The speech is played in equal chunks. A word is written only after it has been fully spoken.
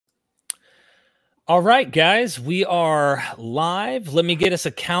All right, guys, we are live. Let me get us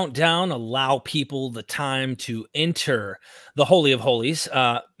a countdown, allow people the time to enter the Holy of Holies,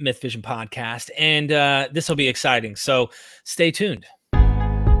 MythVision podcast, and this will be exciting. So stay tuned.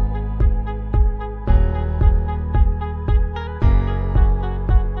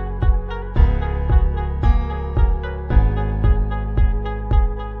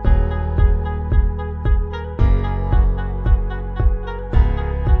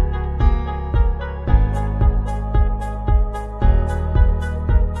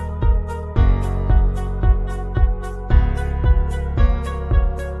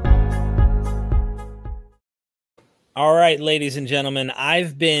 All right, ladies and gentlemen,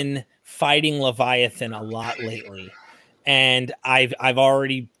 I've been fighting Leviathan a lot lately, and I've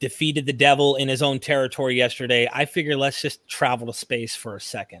already defeated the devil in his own territory yesterday. I figure let's just travel to space for a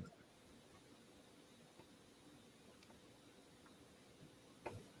second.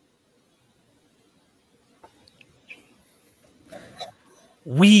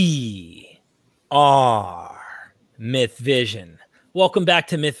 We are MythVision. Welcome back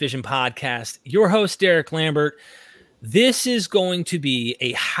to MythVision Podcast. Your host, Derek Lambert. This is going to be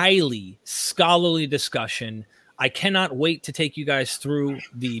a highly scholarly discussion. I cannot wait to take you guys through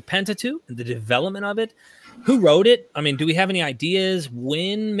the Pentateuch and the development of it. Who wrote it? I mean, do we have any ideas?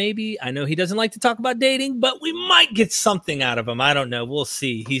 When, maybe? I know he doesn't like to talk about dating, but we might get something out of him. I don't know. We'll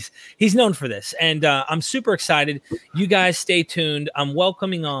see. He's known for this. And I'm super excited. You guys stay tuned. I'm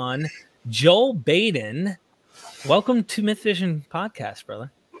welcoming on Joel Baden. Welcome to MythVision Podcast,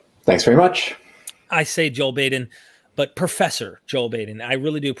 brother. Thanks very much. I say Joel Baden, but Professor Joel Baden. I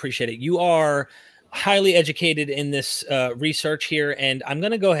really do appreciate it. You are highly educated in this research here, and I'm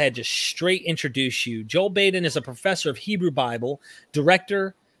going to go ahead just straight introduce you. Joel Baden is a professor of Hebrew Bible,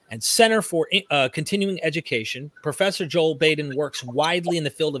 director, and Center for Continuing Education. Professor Joel Baden works widely in the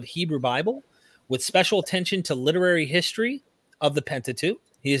field of Hebrew Bible with special attention to literary history of the Pentateuch.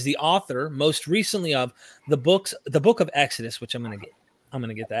 He is the author, most recently, of the book of Exodus, which I'm going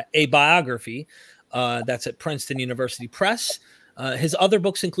to get that, a biography. That's at Princeton University Press. His other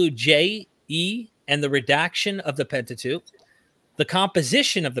books include J.E. and the Redaction of the Pentateuch, The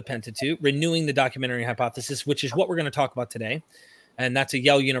Composition of the Pentateuch, Renewing the Documentary Hypothesis, which is what we're going to talk about today, and that's a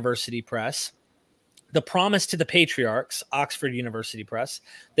Yale University Press. The Promise to the Patriarchs, Oxford University Press.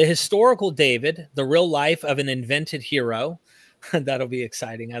 The Historical David, The Real Life of an Invented Hero. That'll be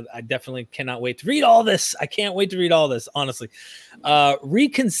exciting. I definitely cannot wait to read all this. I can't wait to read all this, honestly.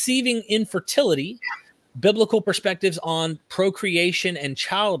 Reconceiving Infertility, Biblical Perspectives on Procreation and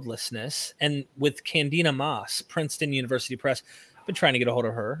Childlessness, and with Candina Moss, Princeton University Press. I've been trying to get a hold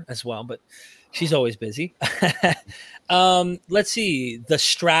of her as well, but she's always busy. Let's see. The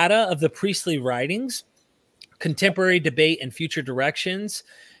Strata of the Priestly Writings, Contemporary Debate and Future Directions.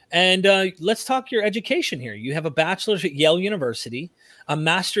 And let's talk your education here. You have a bachelor's at Yale University, a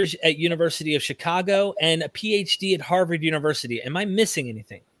master's at University of Chicago, and a PhD at Harvard University. Am I missing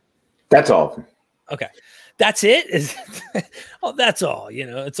anything? That's all. Okay. That's it? Oh, that's all. You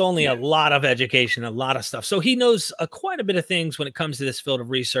know, it's only a lot of education, a lot of stuff. So he knows quite a bit of things when it comes to this field of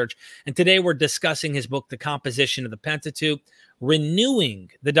research. And today we're discussing his book, The Composition of the Pentateuch,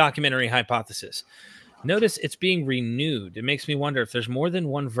 Renewing the Documentary Hypothesis. Notice it's being renewed. It makes me wonder if there's more than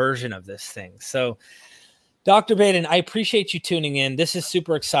one version of this thing. So, Dr. Baden, I appreciate you tuning in. This is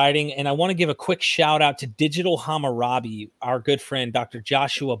super exciting. And I want to give a quick shout out to Digital Hammurabi, our good friend, Dr.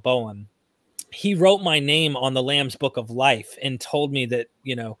 Joshua Bowen. He wrote my name on the Lamb's Book of Life and told me that,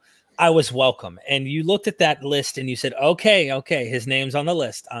 you know, I was welcome. And you looked at that list and you said, okay, his name's on the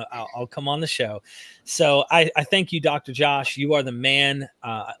list. I'll come on the show. So I thank you, Dr. Josh. You are the man.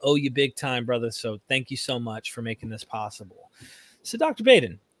 I owe you big time, brother. So thank you so much for making this possible. So Dr.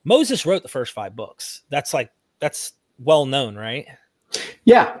 Baden, Moses wrote the first 5 books. That's well known, right?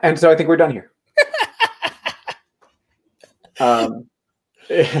 Yeah. And so I think we're done here.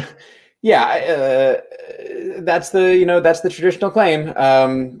 Yeah, that's the traditional claim.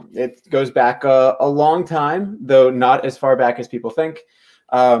 It goes back a long time, though not as far back as people think.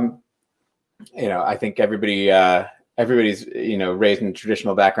 I think everybody's raised in a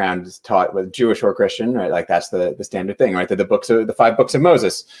traditional background is taught with Jewish or Christian, right? Like that's the standard thing, right? The 5 books of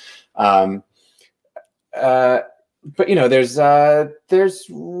Moses. But there's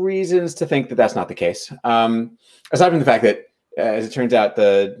reasons to think that that's not the case. Aside from the fact that, as it turns out,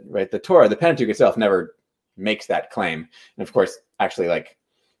 the Torah, the Pentateuch itself, never makes that claim. And of course, actually, like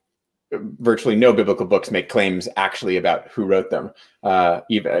virtually no biblical books make claims actually about who wrote them.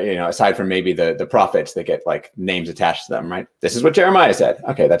 Even aside from maybe the prophets that get like names attached to them, right? This is what Jeremiah said.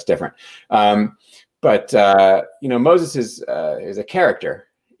 Okay, that's different. Moses is a character.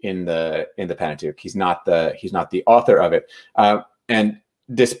 in the Pentateuch. He's not the author of it. And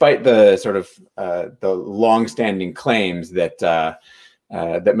despite the sort of the long-standing claims that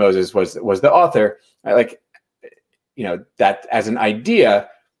that Moses was the author, that as an idea,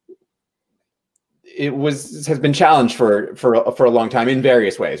 it has been challenged for a long time in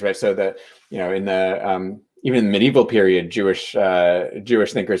various ways, right? So that in the even in the medieval period, Jewish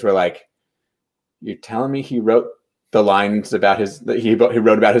thinkers were like, "You're telling me he wrote the lines about he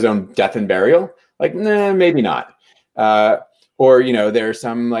wrote about his own death and burial? Like, nah, maybe not." Or there are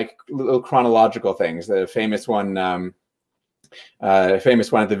some like little chronological things. The famous one at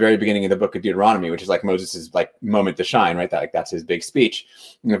the very beginning of the book of Deuteronomy, which is like Moses's like moment to shine, right? That's his big speech.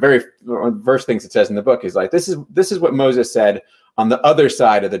 And the very first things it says in the book is like, this is what Moses said on the other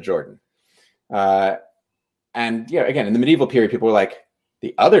side of the Jordan. And again, in the medieval period, people were like,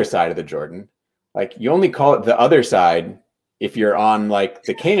 the other side of the Jordan? Like, you only call it the other side if you're on like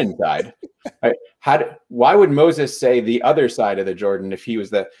the Canaan side, right? Why would Moses say the other side of the Jordan if he was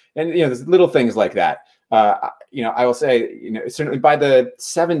there's little things like that. I will say, certainly by the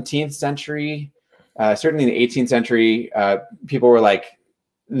 17th century, certainly in the 18th century, people were like,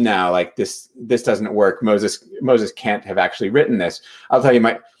 no, like this doesn't work. Moses can't have actually written this. I'll tell you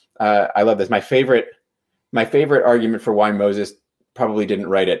I love this. My favorite argument for why Moses probably didn't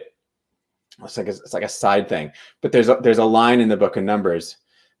write it. It's like a side thing, but there's a line in the book of Numbers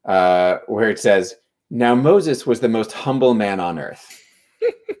where it says, "Now Moses was the most humble man on earth,"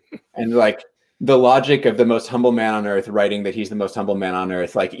 and like the logic of the most humble man on earth writing that he's the most humble man on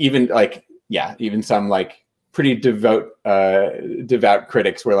earth, like even some like pretty devout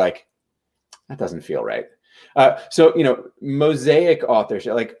critics were like, that doesn't feel right. So Mosaic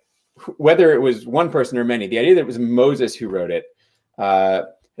authorship, like whether it was one person or many, the idea that it was Moses who wrote it,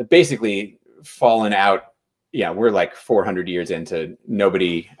 basically fallen out. Yeah, we're like 400 years into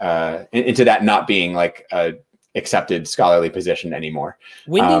into that not being like a accepted scholarly position anymore.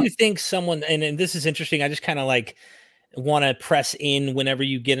 When do you think someone, and this is interesting, I just kind of like want to press in whenever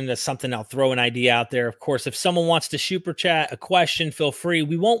you get into something, I'll throw an idea out there. Of course, if someone wants to super chat a question, feel free.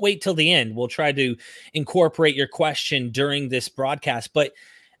 We won't wait till the end. We'll try to incorporate your question during this broadcast. But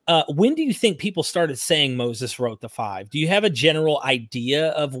when do you think people started saying Moses wrote the 5? Do you have a general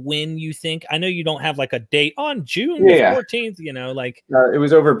idea of when you think? I know you don't have like a date on June 14th, it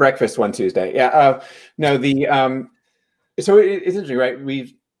was over breakfast one Tuesday. Yeah. No, so it's interesting, right?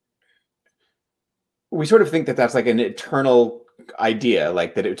 We sort of think that that's like an eternal idea,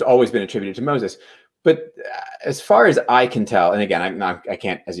 like that it's always been attributed to Moses. But as far as I can tell, and again, I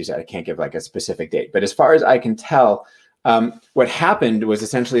can't, as you said, I can't give like a specific date, but as far as I can tell, what happened was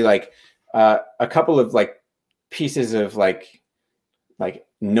essentially like a couple of like pieces of like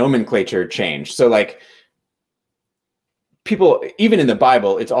nomenclature changed. So like people, even in the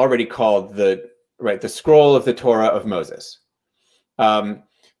Bible, it's already called the scroll of the Torah of Moses.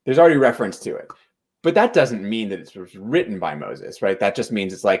 There's already reference to it, but that doesn't mean that it was written by Moses, right? That just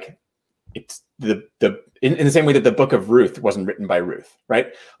means it's like it's in the same way that the book of Ruth wasn't written by Ruth,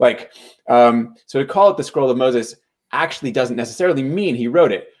 right? Like so to call it the scroll of Moses actually doesn't necessarily mean he wrote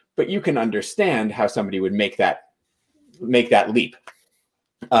it, but you can understand how somebody would make that leap.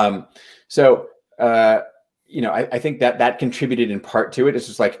 I think that contributed in part to it. It's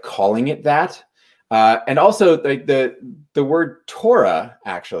just like calling it that. And also like the word Torah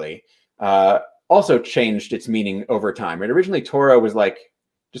actually also changed its meaning over time. Right? Originally Torah was like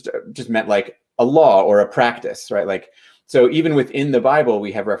just meant like a law or a practice, right? Like, so even within the Bible,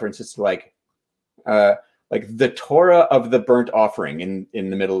 we have references to like the Torah of the burnt offering in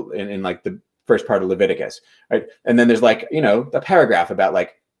the middle, in like the first part of Leviticus, right? And then there's like, the paragraph about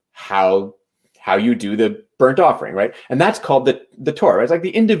like how you do the burnt offering, right? And that's called the Torah. Right? It's like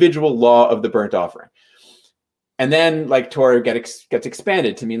the individual law of the burnt offering. And then like Torah gets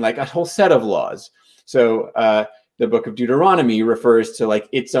expanded to mean like a whole set of laws. So the book of Deuteronomy refers to like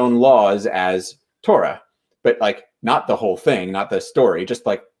its own laws as Torah, but like not the whole thing, not the story, just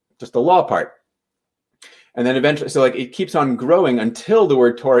the law part. And then eventually, so like it keeps on growing until the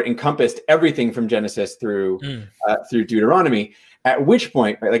word Torah encompassed everything from Genesis through Deuteronomy. At which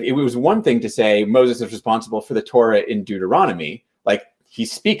point, right, like it was one thing to say Moses is responsible for the Torah in Deuteronomy, like he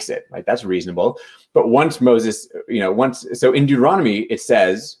speaks it, right? That's reasonable. But once Moses, so in Deuteronomy it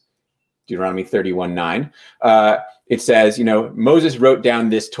says, Deuteronomy 31:9, it says, Moses wrote down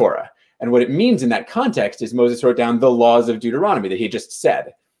this Torah, and what it means in that context is Moses wrote down the laws of Deuteronomy that he just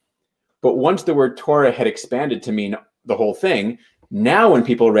said. But once the word Torah had expanded to mean the whole thing, now when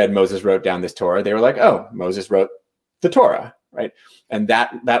people read Moses wrote down this Torah, they were like, oh, Moses wrote the Torah, right? And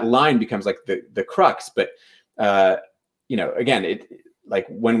that line becomes like the crux. But, again, like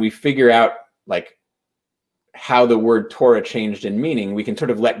when we figure out like how the word Torah changed in meaning, we can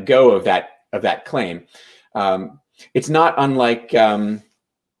sort of let go of that claim. It's not unlike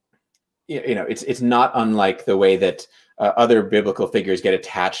it's not unlike the way that other biblical figures get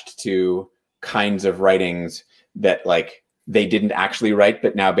attached to kinds of writings that like they didn't actually write,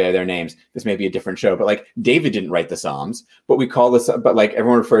 but now bear their names. This may be a different show, but like David didn't write the Psalms, but we call this, but like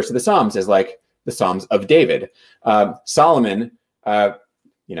everyone refers to the Psalms as like the Psalms of David. Solomon,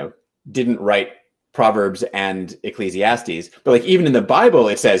 didn't write Proverbs and Ecclesiastes, but like even in the Bible,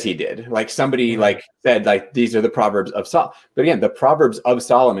 it says he did. Like somebody like said, like these are the Proverbs of Solomon. But again, the Proverbs of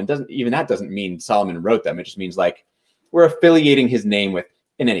Solomon doesn't mean Solomon wrote them. It just means like we're affiliating his name with.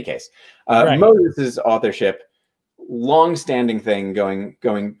 In any case, Moses' authorship, long-standing thing, going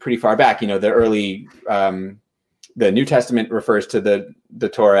pretty far back. You know, the early the New Testament refers to the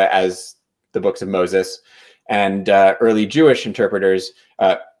Torah as the books of Moses, and early Jewish interpreters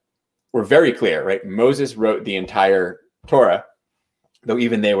were very clear, right? Moses wrote the entire Torah, though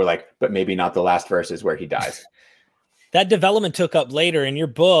even they were like, but maybe not the last verses where he dies. That development took up later in your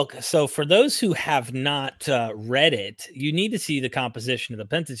book. So for those who have not read it, you need to see the composition of the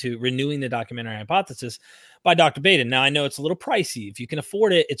Pentateuch, Renewing the Documentary Hypothesis by Dr. Baden. Now, I know it's a little pricey. If you can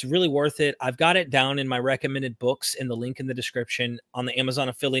afford it, it's really worth it. I've got it down in my recommended books in the link in the description on the Amazon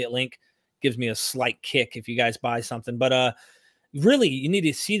affiliate link. Gives me a slight kick if you guys buy something. But really, you need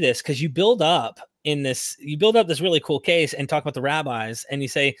to see this because you build up this really cool case and talk about the rabbis, and you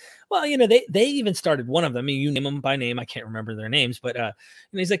say, well, you know, they even started one of them. I mean, you name them by name. I can't remember their names, but and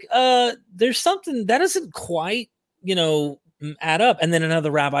he's like, there's something that doesn't quite, add up. And then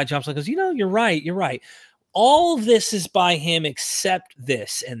another rabbi jumps and goes, you're right. All of this is by him except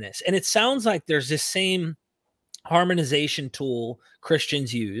this and this. And it sounds like there's this same harmonization tool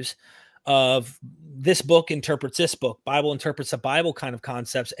Christians use of this book interprets this book, Bible interprets a Bible kind of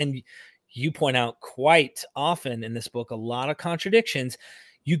concepts. And you point out quite often in this book a lot of contradictions.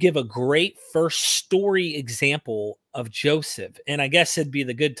 You give a great first story example of Joseph. And I guess it'd be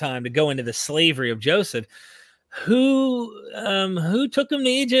the good time to go into the slavery of Joseph. Who took him to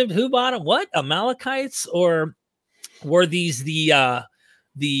Egypt? Who bought him? What? Amalekites? Or were these the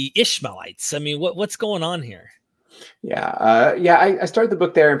Ishmaelites? I mean, what's going on here? Yeah. I started the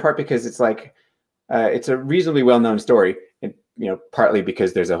book there in part because it's like, it's a reasonably well-known story. Partly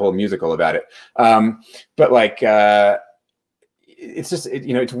because there's a whole musical about it. But like, it's just,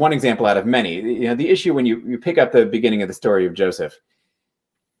 it's one example out of many. The issue when you pick up the beginning of the story of Joseph,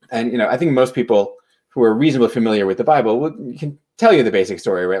 and, I think most people who are reasonably familiar with the Bible can tell you the basic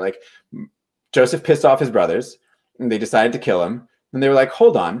story, right? Like Joseph pissed off his brothers and they decided to kill him. And they were like,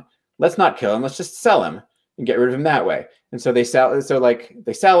 hold on, let's not kill him. Let's just sell him and get rid of him that way. And so they sell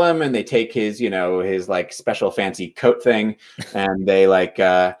him and they take his, his like special fancy coat thing, and they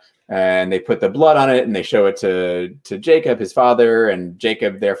and they put the blood on it and they show it to Jacob, his father, and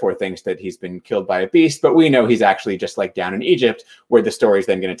Jacob therefore thinks that he's been killed by a beast, but we know he's actually just like down in Egypt, where the story is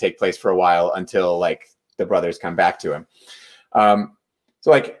then going to take place for a while until like the brothers come back to him.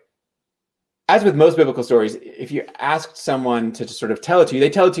 So like, as with most biblical stories, if you asked someone to just sort of tell it to you, they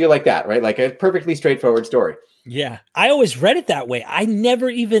tell it to you like that, right? Like a perfectly straightforward story. Yeah. I always read it that way. I never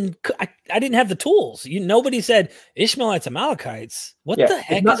even, I didn't have the tools. Nobody said Ishmaelites, Amalekites. What the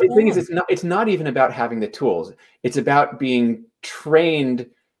heck is going on? It's not even about having the tools. It's about being trained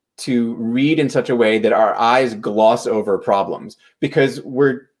to read in such a way that our eyes gloss over problems, because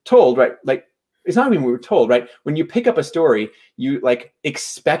we're told, right? Like, it's not even we're told, right? When you pick up a story, you like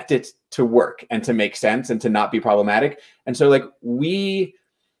expect it to work and to make sense and to not be problematic. And so like we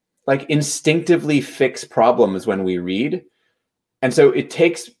like instinctively fix problems when we read. And so it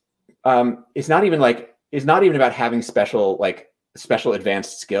takes, it's not even about having special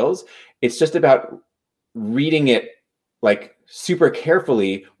advanced skills. It's just about reading it like super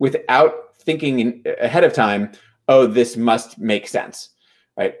carefully without thinking ahead of time, oh, this must make sense,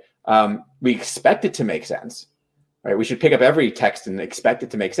 right? We expect it to make sense, right? We should pick up every text and expect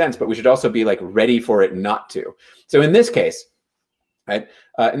it to make sense, but we should also be like ready for it not to. So in this case, right?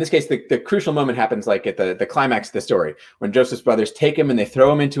 The crucial moment happens like at the climax of the story, when Joseph's brothers take him and they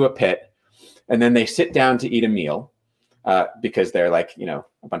throw him into a pit, and then they sit down to eat a meal because they're like, a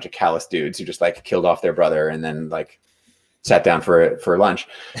bunch of callous dudes who just like killed off their brother and then like sat down for lunch.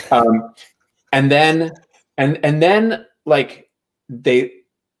 And then like they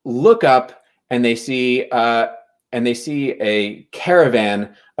look up and they see a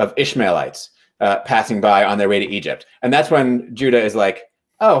caravan of Ishmaelites passing by on their way to Egypt. And that's when Judah is like,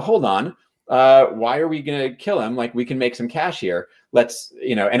 oh, hold on. Why are we going to kill him? Like, we can make some cash here. let's,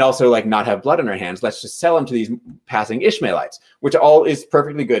 and also like not have blood on our hands. Let's just sell him to these passing Ishmaelites, which all is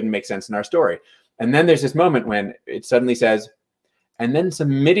perfectly good and makes sense in our story. And then there's this moment when it suddenly says, and then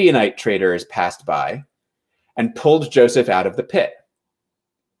some Midianite traders passed by and pulled Joseph out of the pit.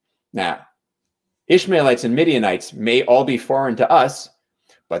 Now, Ishmaelites and Midianites may all be foreign to us,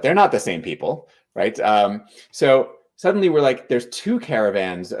 but they're not the same people, right? So suddenly we're like, there's two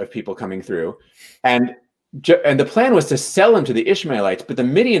caravans of people coming through, and the plan was to sell him to the Ishmaelites, but the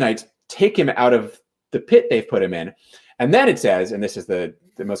Midianites take him out of the pit they've put him in. And then it says, and this is the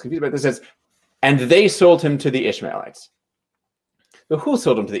most confusing part, it says, and they sold him to the Ishmaelites. So who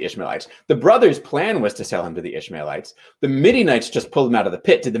sold him to the Ishmaelites? The brothers' plan was to sell him to the Ishmaelites. The Midianites just pulled him out of the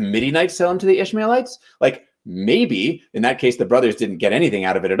pit. Did the Midianites sell him to the Ishmaelites? Like, maybe. In that case, the brothers didn't get anything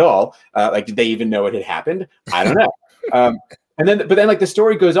out of it at all. Like, did they even know it had happened? I don't know. But then like the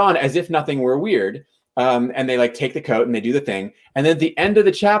story goes on as if nothing were weird. And they like take the coat and they do the thing. And then at the end of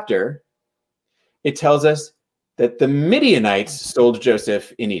the chapter, it tells us that the Midianites sold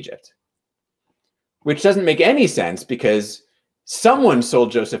Joseph in Egypt, which doesn't make any sense because someone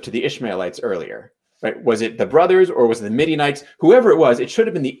sold Joseph to the Ishmaelites earlier, right? Was it the brothers or was it the Midianites? Whoever it was, it should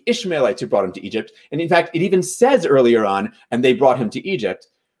have been the Ishmaelites who brought him to Egypt. And in fact, it even says earlier on, and they brought him to Egypt.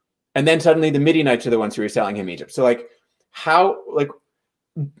 And then suddenly the Midianites are the ones who are selling him Egypt. So like how, like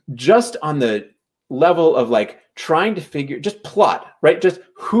just on the level of like trying to figure, just plot, right? Just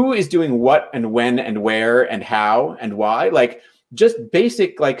who is doing what and when and where and how and why, like just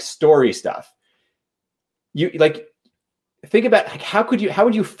basic like story stuff. You like, think about like, how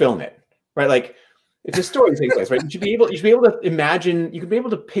would you film it, right? Like it's a story that takes place, right? You should be able to imagine, you could be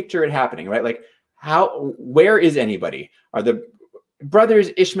able to picture it happening, right? Like where is anybody? Are the brothers,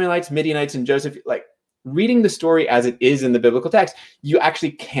 Ishmaelites, Midianites, and Joseph, like reading the story as it is in the biblical text, you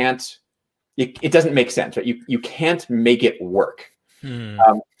actually can't, it doesn't make sense, right? You can't make it work.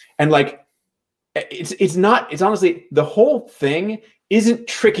 And like, it's honestly, the whole thing isn't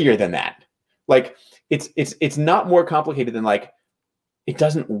trickier than that. Like it's not more complicated than like, it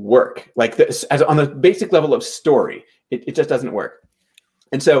doesn't work. Like this, as on the basic level of story, it just doesn't work.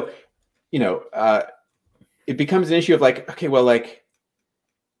 And so, it becomes an issue of like, okay, well, like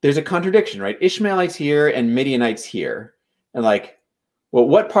there's a contradiction, right? Ishmaelites here and Midianites here. And like, well,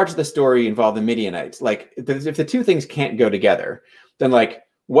 what parts of the story involve the Midianites? Like if the two things can't go together, then like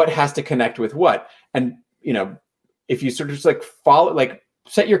what has to connect with what? And, if you sort of just like follow, like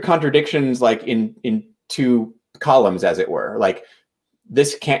set your contradictions, like in two columns, as it were, like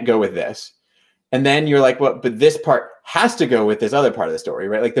this can't go with this. And then you're like, well, but this part has to go with this other part of the story,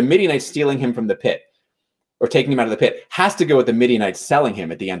 right? Like the Midianites stealing him from the pit or taking him out of the pit has to go with the Midianites selling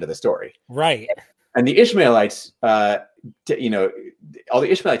him at the end of the story. Right. And the Ishmaelites, all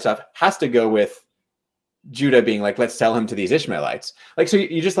the Ishmaelite stuff has to go with Judah being like, let's sell him to these Ishmaelites. Like, so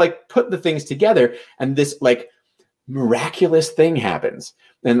you just like put the things together and this like miraculous thing happens.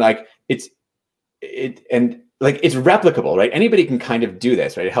 And like, it's replicable, right? Anybody can kind of do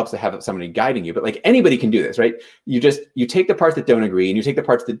this, right? It helps to have somebody guiding you, but like anybody can do this, right? You take the parts that don't agree and you take the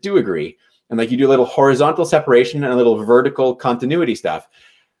parts that do agree. And like you do a little horizontal separation and a little vertical continuity stuff.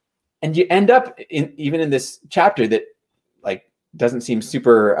 And you end up even in this chapter that like doesn't seem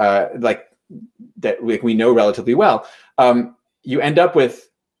super like that we know relatively well. You end up with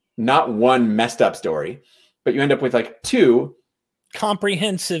not one messed up story, but you end up with like two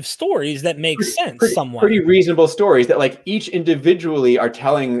comprehensive stories that make sense. Pretty reasonable stories that like each individually are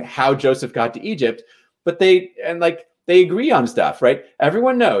telling how Joseph got to Egypt, but they agree on stuff, right?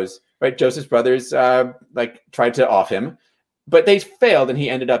 Everyone knows, right? Joseph's brothers like tried to off him, but they failed and he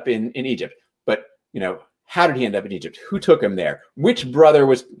ended up in Egypt. But, how did he end up in Egypt? Who took him there? Which brother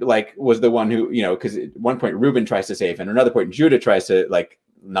was the one who, because at one point Reuben tries to save him, and another point Judah tries to like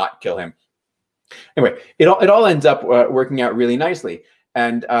not kill him. Anyway, it all ends up working out really nicely.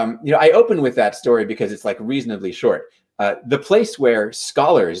 And, I open with that story because it's like reasonably short. The place where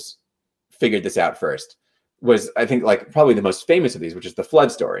scholars figured this out first was, I think, like probably the most famous of these, which is the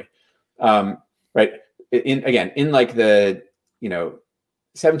flood story. Right. In like the,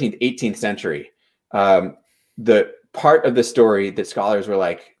 17th, 18th century, the part of the story that scholars were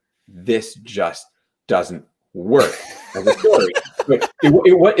like, this just doesn't work as a story.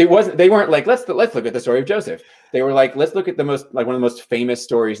 It wasn't. They weren't like, let's look at the story of Joseph. They were like, let's look at one of the most famous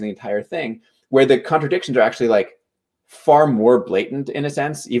stories in the entire thing, where the contradictions are actually like far more blatant in a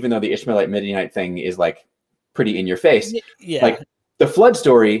sense, even though the Ishmaelite Midianite thing is like pretty in your face. Yeah. Like the flood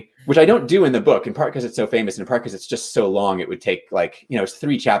story, which I don't do in the book, in part because it's so famous, and in part because it's just so long. It would take like, it's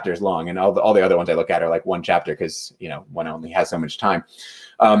 3 chapters long, and all the other ones I look at are like 1 chapter because one only has so much time.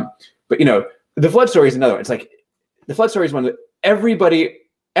 But the flood story is another one. It's like the flood story is one that everybody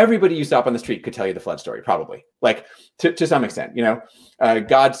you stop on the street could tell you the flood story, probably, like to some extent. You know,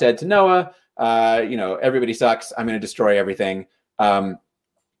 God said to Noah, you know, everybody sucks. I'm going to destroy everything.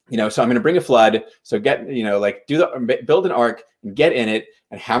 You know, so I'm going to bring a flood. So get, you know, like build an ark and get in it.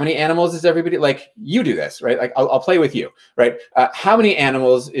 And how many animals is everybody, like, you do this, right? Like, I'll play with you, right? How many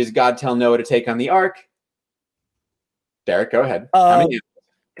animals is God tell Noah to take on the ark? Derek, go ahead. How many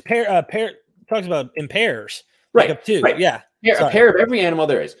pair talks about in pairs. Right. Like two. Right. Yeah. A pair of every animal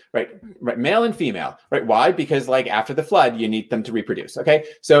there is, right? Right. Male and female, right? Why? Because like after the flood, you need them to reproduce. Okay.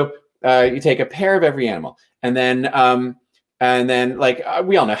 So you take a pair of every animal, and then like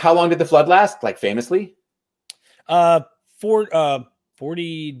we all know, how long did the flood last? Like famously,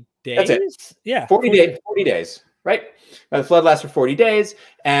 40 days. That's it. Yeah. 40 days, right? The flood lasts for 40 days.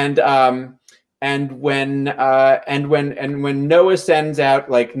 And when Noah sends out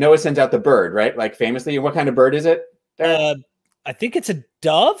the bird, right? Like famously, what kind of bird is it? I think it's a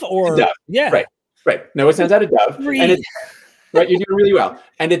dove, or a dove. Yeah. Right. Noah sends out a dove, and it's right. You're doing really well.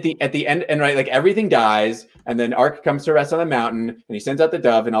 And at the end, and right, like everything dies, and then ark comes to rest on the mountain, and he sends out the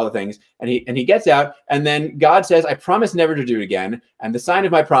dove and all the things, and he gets out, and then God says, "I promise never to do it again, and the sign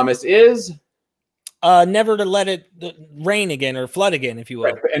of my promise is." Never to let it rain again or flood again, if you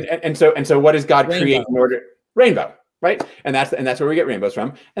will. Right. And so what does God create in order? Rainbow, right? And that's where we get rainbows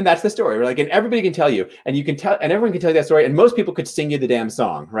from. And that's the story. We're like, and everybody can tell you, and you can tell, and everyone can tell you that story. And most people could sing you the damn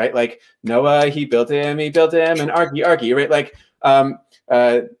song, right? Like Noah, he built him, and arky, right? Like,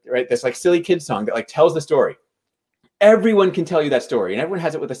 right, this like silly kid song that like tells the story. Everyone can tell you that story, and everyone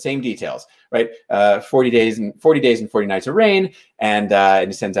has it with the same details, right? 40 days and 40 nights of rain, and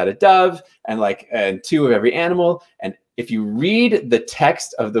he sends out a dove, and two of every animal. And if you read the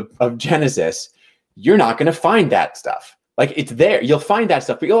text of Genesis, you're not going to find that stuff. Like, it's there. You'll find that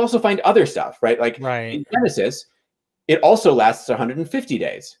stuff, but you'll also find other stuff, right? Like in Genesis, it also lasts 150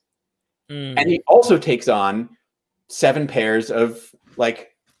 days, and he also takes on 7 pairs of like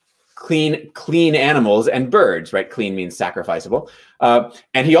clean animals and birds, right? Clean means sacrificable.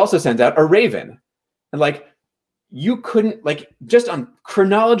 And he also sends out a raven. And like, you couldn't, like, just on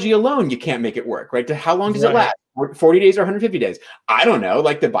chronology alone, you can't make it work, right? How long does it last? 40 days or 150 days? I don't know.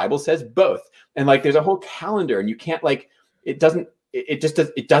 Like, the Bible says both. And like, there's a whole calendar, and you can't, like, it doesn't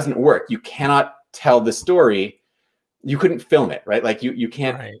work. You cannot tell the story. You couldn't film it, right? Like you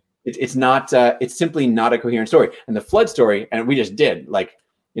can't, it's simply not a coherent story. And the flood story, and we just did, like,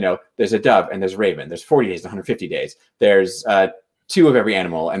 you know, there's a dove and there's raven. There's 40 days, 150 days. There's 2 of every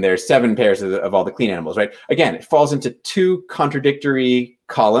animal, and there's 7 pairs of all the clean animals, right? Again, it falls into 2 contradictory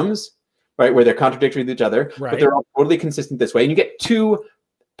columns, right? Where they're contradictory with each other, but they're all totally consistent this way. And you get 2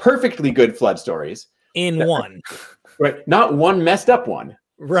 perfectly good flood stories in one, right? Not one messed up one.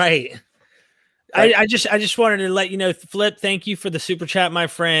 Right. I just wanted to let you know, Flip, thank you for the super chat, my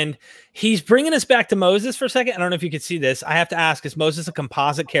friend. He's bringing us back to Moses for a second. I don't know if you could see this. I have to ask, is Moses a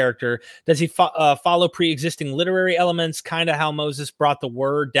composite character? Does he follow pre-existing literary elements, kind of how Moses brought the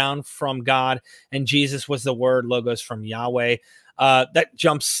word down from God and Jesus was the word, logos from Yahweh? That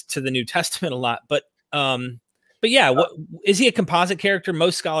jumps to the New Testament a lot. But yeah, is he a composite character?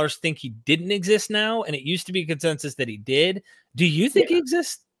 Most scholars think he didn't exist now, and it used to be a consensus that he did. Do you think he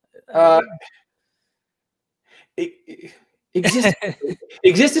exists?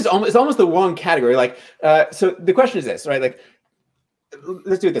 Exist is almost the wrong category. Like, so the question is this, right? Like,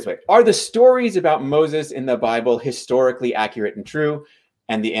 let's do it this way. Are the stories about Moses in the Bible historically accurate and true?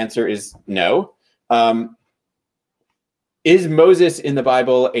 And the answer is no. Is Moses in the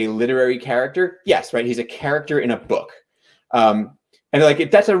Bible a literary character? Yes, right? He's a character in a book. And like,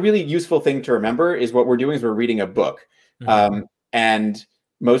 that's a really useful thing to remember, is what we're doing is we're reading a book. And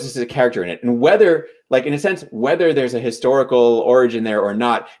Moses is a character in it. And whether, like, in a sense, whether there's a historical origin there or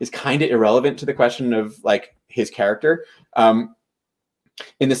not is kind of irrelevant to the question of like his character. In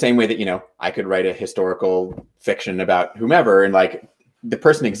the same way that, you know, I could write a historical fiction about whomever, and like the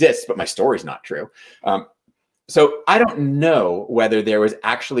person exists, but my story's not true. So I don't know whether there was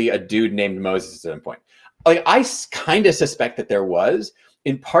actually a dude named Moses at some point. Like, I kind of suspect that there was,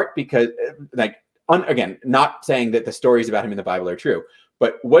 in part because, like, again, not saying that the stories about him in the Bible are true,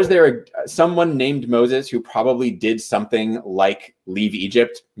 but was there someone named Moses who probably did something like leave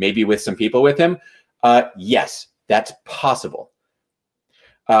Egypt, maybe with some people with him? Yes, that's possible.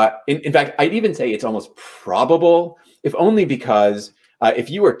 In fact, I'd even say it's almost probable, if only because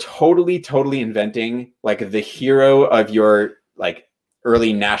if you were totally inventing like the hero of your like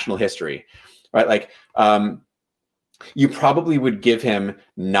early national history, right? Like, you probably would give him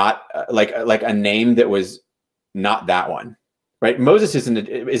not like a name that was not that one. Right, Moses is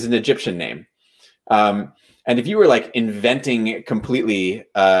an Egyptian name, And if you were like inventing completely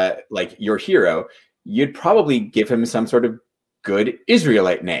like your hero, you'd probably give him some sort of good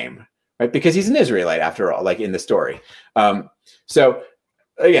Israelite name, right? Because he's an Israelite after all, like in the story. So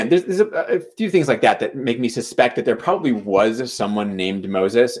again, there's a few things like that that make me suspect that there probably was someone named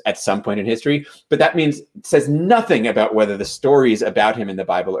Moses at some point in history, but that means it says nothing about whether the stories about him in the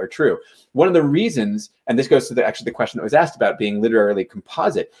Bible are true. One of the reasons, and this goes to actually the question that was asked about being literarily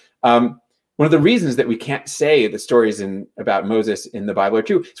composite, one of the reasons that we can't say the stories about Moses in the Bible are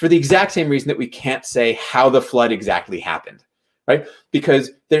true is for the exact same reason that we can't say how the flood exactly happened, right?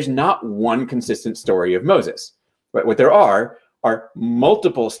 Because there's not one consistent story of Moses. Right? What there are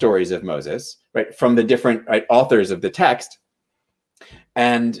multiple stories of Moses, right, from the different authors of the text.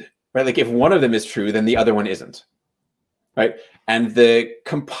 And right, like if one of them is true, then the other one isn't, right? And the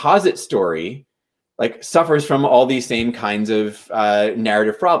composite story like suffers from all these same kinds of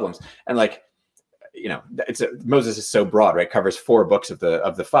narrative problems. And like, you know, Moses is so broad, right? Covers 4 books of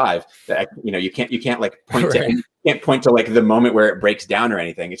the 5 that, you know, you can't like point right. to, you can't point to like the moment where it breaks down or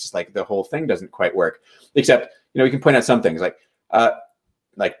anything. It's just like the whole thing doesn't quite work, except, you know, we can point out some things like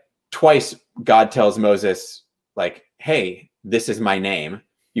twice God tells Moses like, hey, this is my name.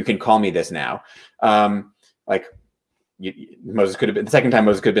 You can call me this now. Moses could have been, the second time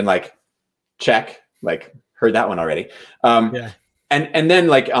Moses could have been like, check, like heard that one already. Yeah. And then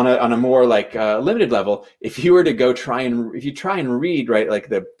like on a more like limited level, if you were to go try and read, right, like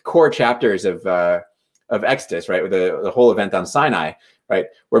the core chapters of Exodus, right, with the whole event on Sinai, right,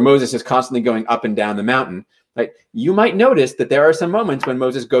 where Moses is constantly going up and down the mountain, right, you might notice that there are some moments when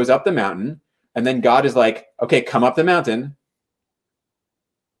Moses goes up the mountain and then God is like, okay, come up the mountain.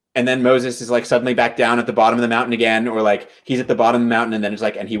 And then Moses is like suddenly back down at the bottom of the mountain again, or like he's at the bottom of the mountain and then it's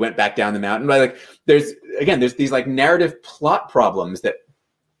like, and he went back down the mountain. Like there's these like narrative plot problems that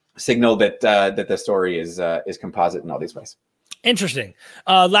signal that that the story is composite in all these ways. Interesting.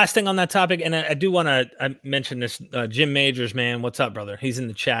 Last thing on that topic, and I do want to mention this. Jim Majors, man, what's up, brother? He's in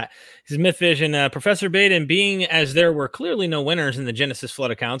the chat. He's MythVision. Professor Baden, being as there were clearly no winners in the Genesis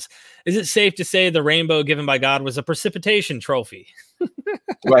flood accounts, is it safe to say the rainbow given by God was a precipitation trophy?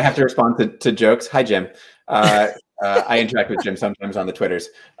 Do I have to respond to jokes? Hi, Jim. I interact with Jim sometimes on the Twitters.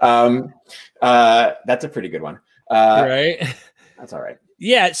 That's a pretty good one. Right. That's all right.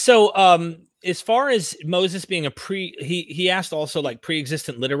 Yeah. So, as far as Moses being he asked also like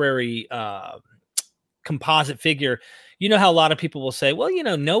pre-existent literary composite figure. You know how a lot of people will say, well, you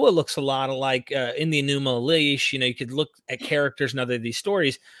know, Noah looks a lot like in the Enuma Elish. You know, you could look at characters in other of these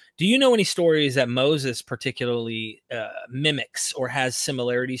stories. Do you know any stories that Moses particularly mimics or has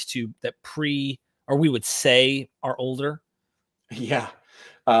similarities to that or we would say are older? Yeah.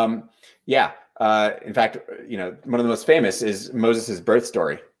 In fact, you know, one of the most famous is Moses's birth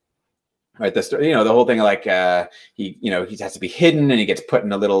story. Right, the story, you know, the whole thing, like he has to be hidden, and he gets put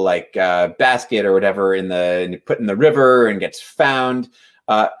in a little like basket or whatever put in the river and gets found.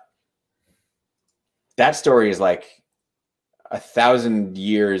 That story is like 1,000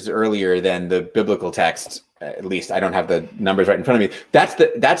 years earlier than the biblical text. At least I don't have the numbers right in front of me. That's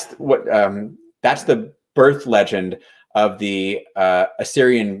the birth legend of the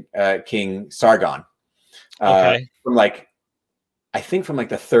Assyrian king Sargon. Okay. From like, I think from like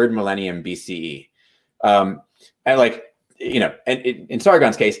the 3rd millennium BCE. And like, you know, and in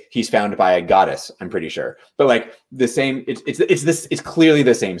Sargon's case, he's found by a goddess, I'm pretty sure. But like the same, it's clearly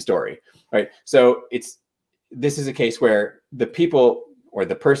the same story, right? So this is a case where the people, or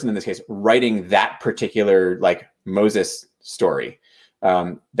the person in this case, writing that particular like Moses story,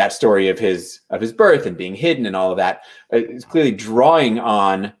 that story of his birth and being hidden and all of that, is clearly drawing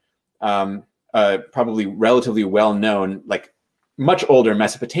on probably relatively well-known, like much older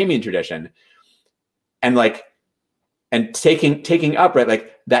Mesopotamian tradition, and taking up, right,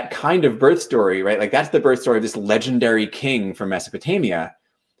 like that kind of birth story, right, like that's the birth story of this legendary king from Mesopotamia.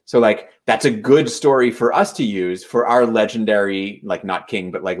 So like that's a good story for us to use for our legendary, like not king,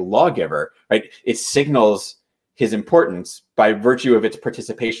 but like lawgiver, right? It signals his importance by virtue of its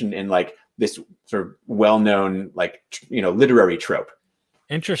participation in like this sort of well-known, like, you know, literary trope.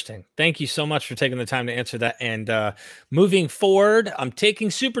 Interesting. Thank you so much for taking the time to answer that. And moving forward, I'm taking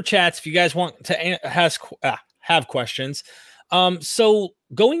super chats if you guys want to have questions. So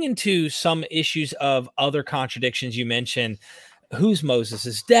going into some issues of other contradictions, you mentioned who's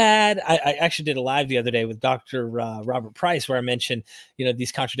Moses's dad. I actually did a live the other day with Dr. Robert Price, where I mentioned, you know,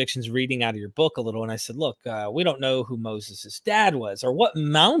 these contradictions reading out of your book a little. And I said, look, we don't know who Moses's dad was or what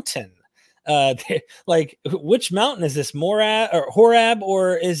mountain. Like, which mountain is this, Morab or Horeb,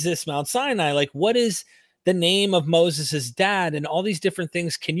 or is this Mount Sinai? Like, what is the name of Moses's dad and all these different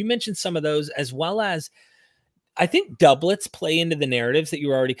things? Can you mention some of those, as well as I think doublets play into the narratives that you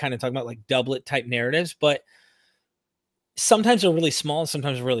were already kind of talking about, like doublet type narratives, but sometimes they're really small,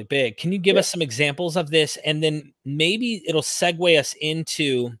 sometimes they're really big. Can you give us some examples of this? And then maybe it'll segue us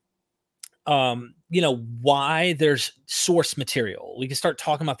into, you know, why there's source material. We can start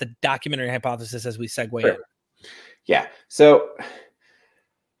talking about the documentary hypothesis as we segue in. Yeah. So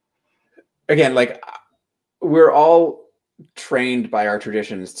again, like we're all trained by our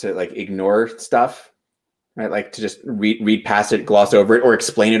traditions to like ignore stuff, right? Like to just read past it, gloss over it, or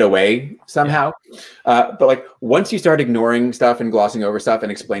explain it away somehow. But like once you start ignoring stuff and glossing over stuff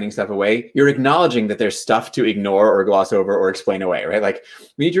and explaining stuff away, you're acknowledging that there's stuff to ignore or gloss over or explain away, right? Like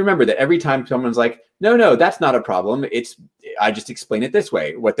we need to remember that every time someone's like, no, that's not a problem. I just explain it this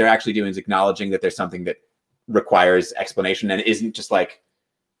way. What they're actually doing is acknowledging that there's something that requires explanation and isn't just like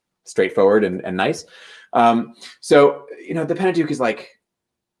straightforward and nice. So, you know, the Pentateuch is like,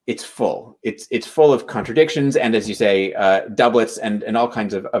 it's full. It's full of contradictions and, as you say, doublets and all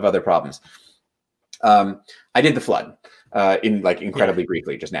kinds of other problems. I did the flood in like incredibly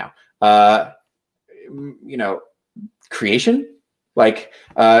briefly just now. You know, creation. Like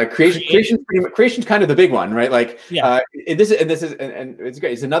creation's kind of the big one, right? Like this is it's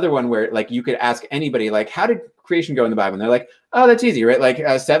great. It's another one where like you could ask anybody like, how did creation go in the Bible? And they're like, oh, that's easy, right? Like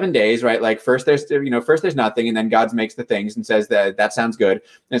 7 days, right? Like first there's nothing, and then God makes the things and says that sounds good.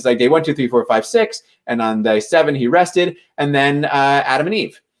 And it's like day 1, 2, 3, 4, 5, 6, and on day 7 he rested, and then Adam and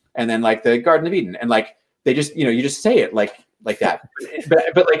Eve, and then like the Garden of Eden, and like they just you just say it like that,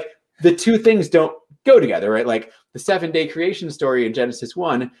 but like the two things don't go together, right? Like the 7-day creation story in Genesis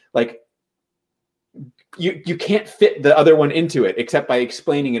 1, like you can't fit the other one into it except by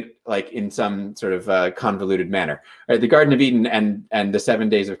explaining it like in some sort of convoluted manner, right? The Garden of Eden and the 7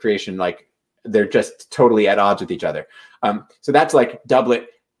 days of creation, like they're just totally at odds with each other. So that's like doublet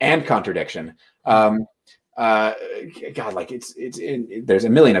and contradiction. God, like there's a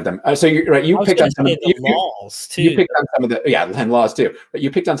million of them. So you're right. You picked on some of the laws too. You picked on some of the and laws too. But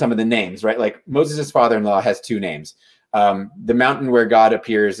you picked on some of the names, right? Like Moses' father-in-law has 2 names. The mountain where God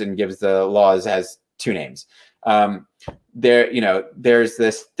appears and gives the laws has 2 names. There's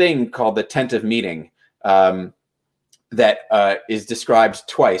this thing called the tent of meeting that is described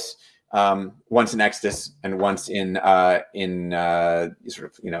twice. Once in Exodus and once in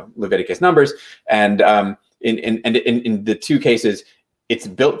sort of Leviticus, Numbers, and in the 2 cases, it's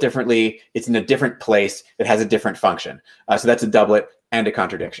built differently. It's in a different place. It has a different function. So that's a doublet and a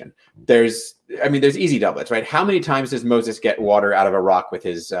contradiction. There's easy doublets, right? How many times does Moses get water out of a rock with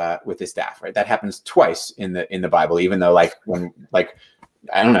his staff, right? That happens twice in the Bible, even though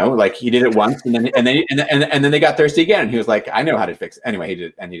I don't know, like he did it once and then they got thirsty again. And he was like, I know how to fix it. Anyway, he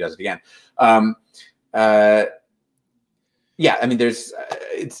did, and he does it again. There's,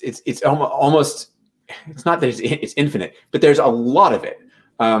 it's almost, it's not that it's infinite, but there's a lot of it.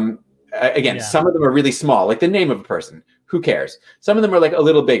 Some of them are really small, like the name of a person. Who cares? Some of them are like a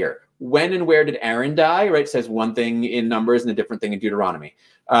little bigger. When and where did Aaron die? Right. It says one thing in Numbers and a different thing in Deuteronomy.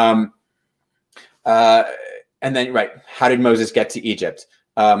 And then, right, how did Moses get to Egypt?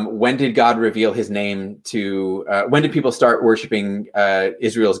 When did God reveal his name to, when did people start worshiping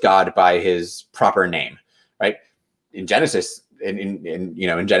Israel's God by his proper name, right? In Genesis,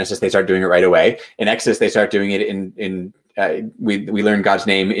 in Genesis, they start doing it right away. In Exodus, they start doing it we learn God's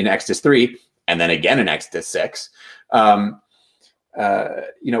name in Exodus 3, and then again in Exodus 6.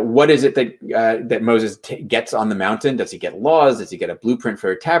 What is it that Moses gets on the mountain? Does he get laws? Does he get a blueprint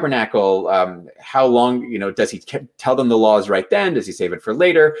for a tabernacle? How long, does he tell them the laws right then? Does he save it for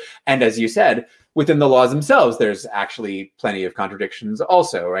later? And as you said, within the laws themselves, there's actually plenty of contradictions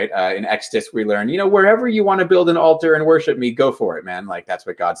also, right? In Exodus, we learn, wherever you want to build an altar and worship me, go for it, man. Like that's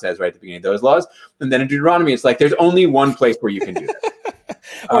what God says right at the beginning of those laws. And then in Deuteronomy, it's like, there's only one place where you can do that.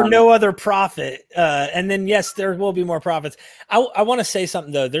 Or no other prophet. And then, yes, there will be more prophets. I want to say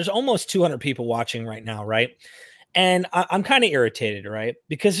something, though. There's almost 200 people watching right now, right? And I'm kind of irritated, right?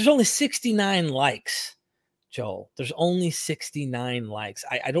 Because there's only 69 likes, Joel. There's only 69 likes.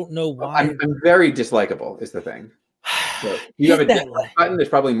 I don't know why. I'm very dislikable is the thing. So you have a dislike button. There's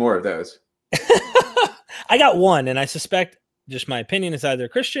probably more of those. I got one, and I suspect, just my opinion, is either a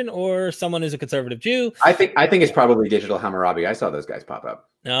Christian or someone who's a conservative Jew. I think it's probably Digital Hammurabi. I saw those guys pop up.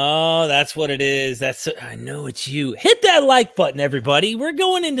 No, that's what it is. I know it's you. Hit that like button, everybody. We're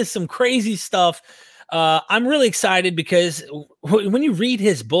going into some crazy stuff. I'm really excited because when you read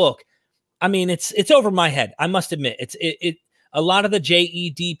his book, I mean, it's over my head. I must admit, it a lot of the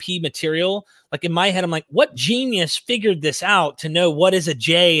JEDP material, like in my head, I'm like, what genius figured this out to know what is a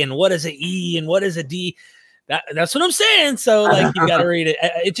J and what is a E and what is a D? That's what I'm saying. So like, you got to read it.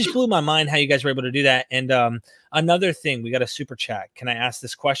 It just blew my mind how you guys were able to do that. And another thing, we got a super chat. Can I ask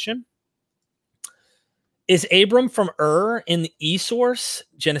this question? Is Abram from Ur in the E source,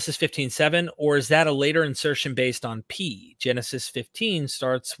 Genesis 15:7, or is that a later insertion based on P? Genesis 15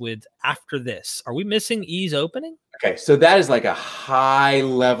 starts with after this. Are we missing E's opening? Okay, so that is like a high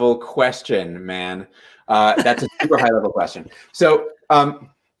level question, man. That's a super high level question. So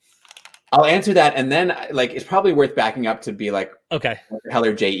I'll answer that, and then like it's probably worth backing up to be like, okay, what the hell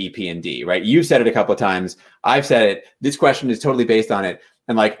are J, E, P, and D, right? You've said it a couple of times. I've said it. This question is totally based on it.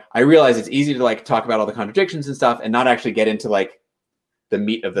 And like, I realize it's easy to like talk about all the contradictions and stuff and not actually get into like the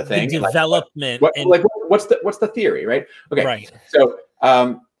meat of the thing. The development. Like, what's the theory, right? Okay. Right. So,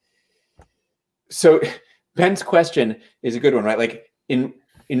 so Ben's question is a good one, right? Like in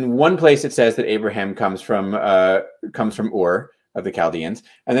one place it says that Abraham comes from Ur of the Chaldeans.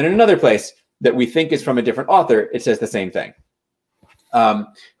 And then in another place that we think is from a different author, it says the same thing.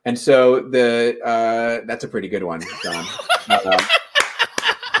 And so that's a pretty good one, John.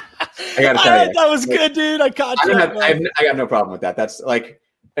 I gotta tell you, that was good, dude. I caught you. I got no problem with that. That's like,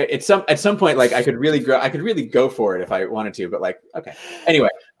 at some point, like I could really go for it if I wanted to, but like, okay. Anyway,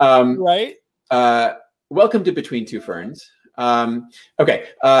 right. Welcome to Between Two Ferns. Okay.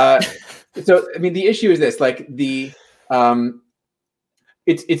 So I mean, the issue is this: like it's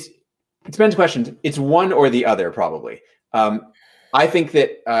Ben's question. It's one or the other, probably. I think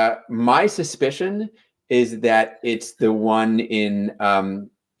that my suspicion is that it's the one in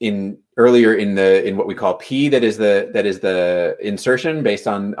earlier in what we call P that is the insertion based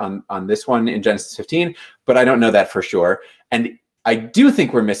on this one in Genesis 15, but I don't know that for sure. And I do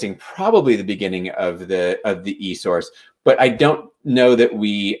think we're missing probably the beginning of the E source, but I don't know that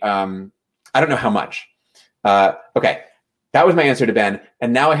I don't know how much. Okay, that was my answer to Ben,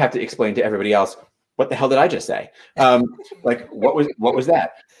 and now I have to explain to everybody else, what the hell did I just say? Like what was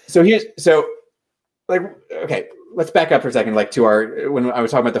that? Okay, let's back up for a second, like to when I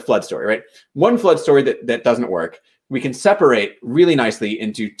was talking about the flood story, right? One flood story that doesn't work, we can separate really nicely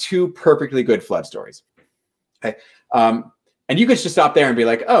into two perfectly good flood stories. Okay. And you could just stop there and be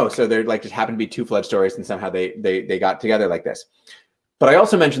like, oh, so there like just happened to be two flood stories and somehow they got together like this. But I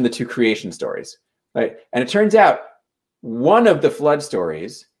also mentioned the two creation stories, right? And it turns out one of the flood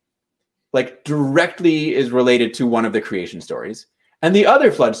stories like directly is related to one of the creation stories. And the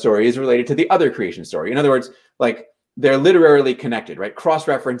other flood story is related to the other creation story. In other words, like they're literally connected, right? Cross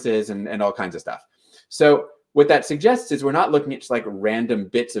references and all kinds of stuff. So what that suggests is we're not looking at just like random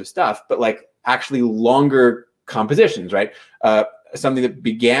bits of stuff, but like actually longer compositions, right? Something that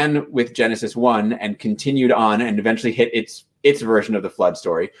began with Genesis 1 and continued on and eventually hit its version of the flood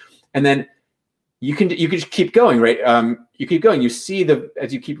story. And then you can just keep going, right? You keep going. You see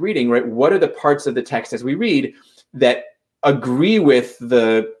as you keep reading, right? What are the parts of the text as we read that agree with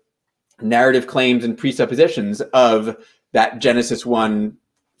the narrative claims and presuppositions of that Genesis 1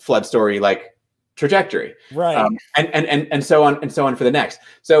 flood story like trajectory, right? And so on for the next.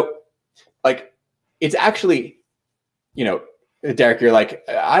 So like it's actually, you know, Derek, you're like,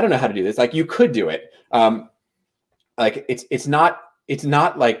 I don't know how to do this. Like you could do it. Like it's not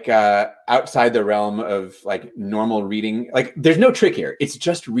like outside the realm of like normal reading. Like there's no trick here. It's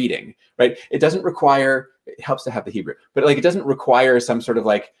just reading, right? It doesn't require, it helps to have the Hebrew, but like it doesn't require some sort of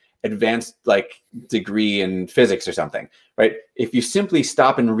like advanced like degree in physics or something, right? If you simply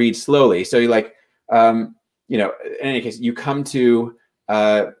stop and read slowly, so you like, you know, in any case, you come to,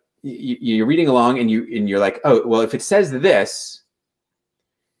 you're reading along and you're like, oh, well, if it says this,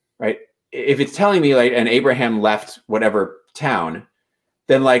 right? If it's telling me like, and Abraham left whatever town,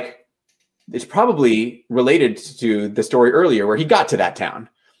 then like, it's probably related to the story earlier where he got to that town,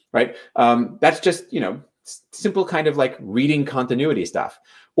 right? That's just, you know, simple kind of like reading continuity stuff.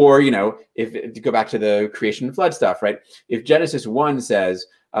 Or, you know, if to go back to the creation and flood stuff, right? If Genesis 1 says,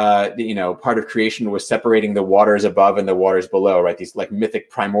 you know, part of creation was separating the waters above and the waters below, right? These like mythic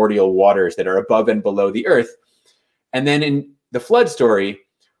primordial waters that are above and below the earth. And then in the flood story,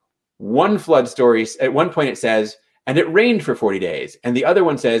 one flood story, at one point it says, and it rained for 40 days. And the other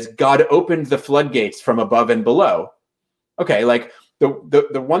one says, God opened the floodgates from above and below. Okay, like the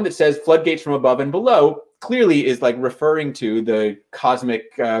one that says floodgates from above and below clearly is like referring to the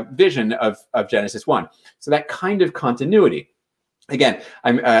cosmic vision of Genesis 1. So that kind of continuity. Again,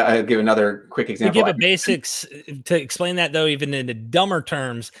 I'll give another quick example. To give a basics to explain that though, even in the dumber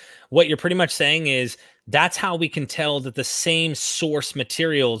terms, what you're pretty much saying is that's how we can tell that the same source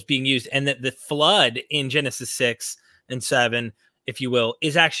material is being used, and that the flood in Genesis 6 and 7 if you will,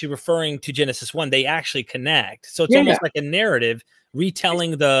 is actually referring to Genesis 1. They actually connect. So it's Yeah, almost like a narrative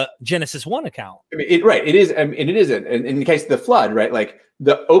retelling the Genesis 1 account. I mean, right. It is. And it isn't. In the case of the flood, right? Like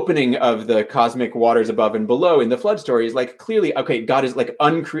the opening of the cosmic waters above and below in the flood story is like clearly, okay, God is like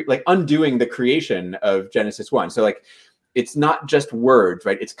undoing the creation of Genesis 1. So like, it's not just words,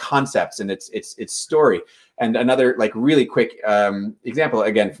 right? It's concepts and it's story. And another like really quick example,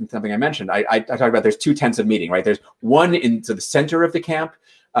 again, from something I mentioned, I talked about there's two tents of meeting, right? There's one into the center of the camp,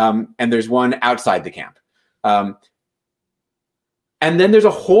 and there's one outside the camp. And then there's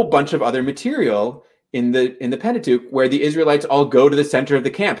a whole bunch of other material in the Pentateuch where the Israelites all go to the center of the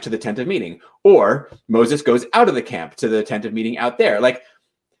camp, to the tent of meeting, or Moses goes out of the camp to the tent of meeting out there. Like,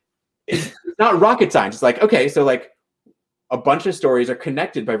 it's not rocket science. It's like, okay, so like a bunch of stories are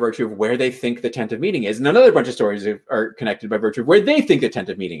connected by virtue of where they think the tent of meeting is, and another bunch of stories are connected by virtue of where they think the tent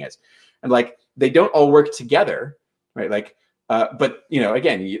of meeting is, and like they don't all work together, right? Like, but you know,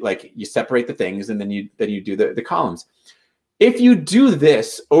 again, you separate the things, and then you do the columns. If you do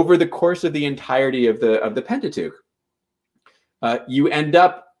this over the course of the entirety of the Pentateuch, you end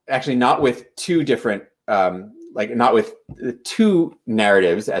up actually not with two different, not with two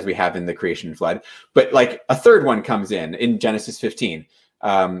narratives as we have in the creation and flood, but like a third one comes in Genesis 15.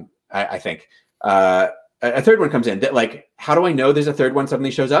 I think a third one comes in that, like, how do I know there's a third one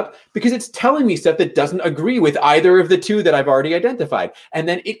suddenly shows up? Because it's telling me stuff that doesn't agree with either of the two that I've already identified, and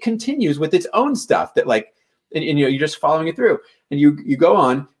then it continues with its own stuff that like. And you know, you're just following it through, and you go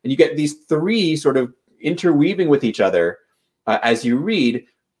on, and you get these three sort of interweaving with each other as you read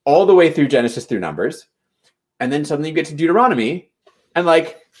all the way through Genesis through Numbers, and then suddenly you get to Deuteronomy, and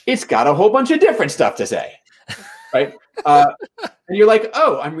like it's got a whole bunch of different stuff to say, right? And you're like,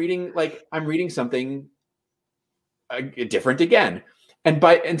 oh, I'm reading something different again, and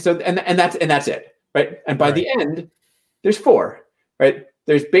that's it, right? And by the end, there's four, right?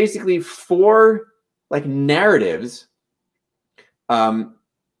 There's basically four like narratives that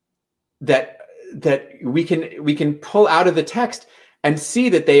we can pull out of the text and see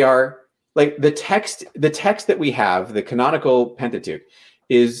that they are like the text that we have, the canonical Pentateuch,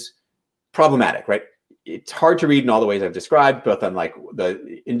 is problematic, right? It's hard to read in all the ways I've described, both on like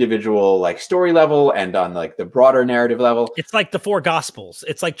the individual like story level and on like the broader narrative level. It's like the four Gospels.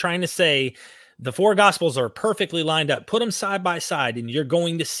 It's like trying to say the four Gospels are perfectly lined up. Put them side by side, and you're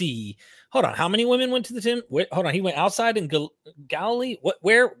going to see. Hold on, how many women went to the tomb? Hold on, he went outside in Galilee. What?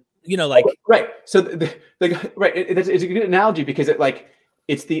 Where? You know, like right. So right, it's a good analogy because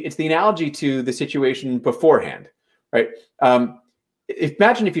it's the analogy to the situation beforehand, right?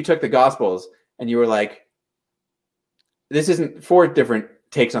 Imagine if you took the Gospels and you were like, this isn't four different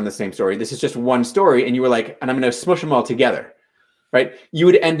takes on the same story. This is just one story, and you were like, and I'm going to smush them all together, right? You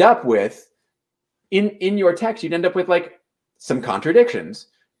would end up with in your text, you'd end up with like some contradictions,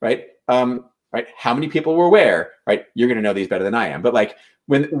 right? Right? How many people were where, right? You're going to know these better than I am. But like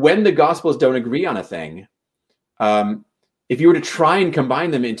when the Gospels don't agree on a thing, if you were to try and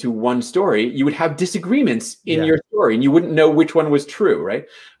combine them into one story, you would have disagreements in your story, and you wouldn't know which one was true, right?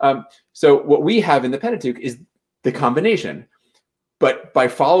 So what we have in the Pentateuch is the combination. But by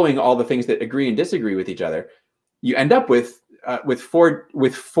following all the things that agree and disagree with each other, you end up with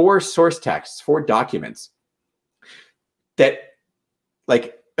four source texts, four documents that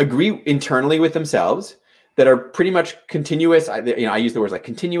like agree internally with themselves, that are pretty much continuous. I use the words like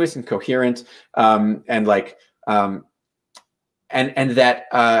continuous and coherent, and the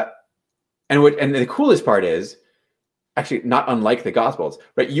coolest part is actually not unlike the Gospels,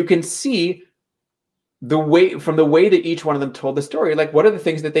 right? You can see the way that each one of them told the story, like what are the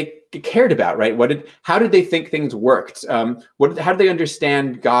things that they cared about, right? How did they think things worked? How did they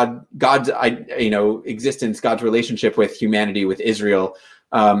understand God's existence, God's relationship with humanity, with Israel?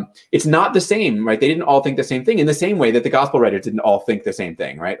 It's not the same, right? They didn't all think the same thing in the same way that the Gospel writers didn't all think the same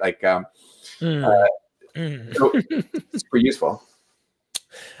thing, right? Like, so it's super useful.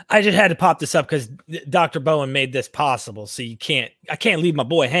 I just had to pop this up because Dr. Bowen made this possible. So I can't leave my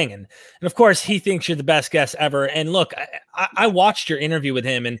boy hanging. And of course he thinks you're the best guest ever. And look, I watched your interview with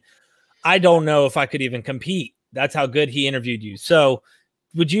him, and I don't know if I could even compete. That's how good he interviewed you. So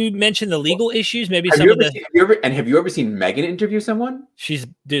would you mention the legal issues? Maybe have you ever seen Megan interview someone?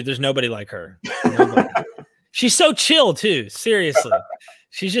 Dude, there's nobody like her. Nobody. She's so chill too. Seriously.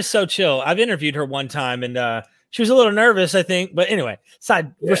 She's just so chill. I've interviewed her one time, and she was a little nervous, I think. But anyway,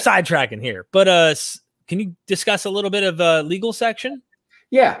 we're sidetracking here. But can you discuss a little bit of legal section?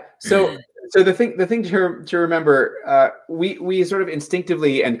 Yeah. So the thing to remember, we sort of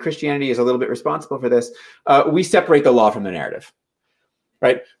instinctively, and Christianity is a little bit responsible for this, we separate the law from the narrative,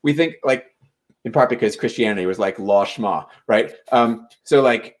 right? We think like in part because Christianity was like law schma, right? So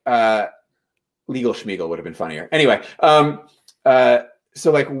like legal schmiegel would have been funnier. Anyway,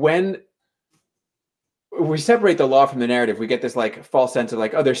 so like when we separate the law from the narrative, we get this like false sense of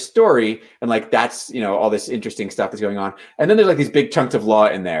like, oh, there's story, and like that's, you know, all this interesting stuff is going on, and then there's like these big chunks of law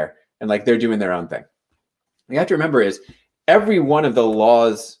in there, and like they're doing their own thing. What you have to remember is every one of the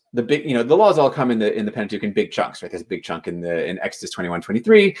laws, the big, you know, the laws all come in the Pentateuch in big chunks, right? There's a big chunk in Exodus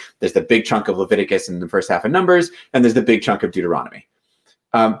 21-23. There's the big chunk of Leviticus in the first half of Numbers, and there's the big chunk of Deuteronomy.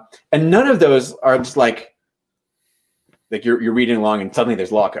 And none of those are just like you're reading along and suddenly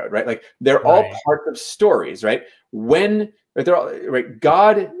there's law code, right? Like they're all part of stories, right? When they're all right,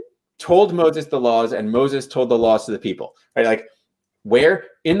 God told Moses the laws, and Moses told the laws to the people, right? Like where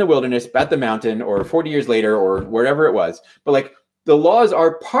in the wilderness, at the mountain, or 40 years later, or wherever it was. But like the laws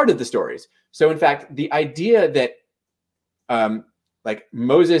are part of the stories. So in fact, the idea that like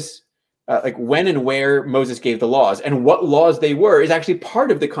Moses, like when and where Moses gave the laws and what laws they were is actually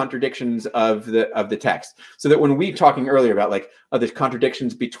part of the contradictions of the text. So that when we talking earlier about like there's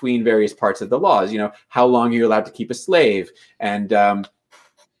contradictions between various parts of the laws, you know, how long are you allowed to keep a slave, and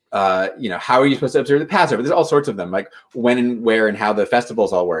you know, how are you supposed to observe the Passover? There's all sorts of them, like when and where and how the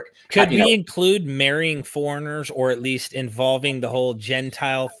festivals all work. Could we include marrying foreigners, or at least involving the whole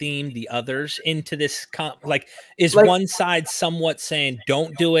Gentile theme, the others, into this? Like, is like, one side somewhat saying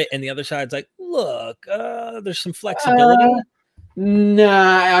don't do it, and the other side's like, look, there's some flexibility?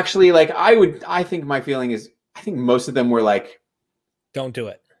 Nah, actually, like I think my feeling is, I think most of them were like, don't do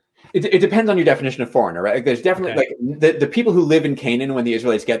it. It depends on your definition of foreigner, right? Like there's definitely like the people who live in Canaan when the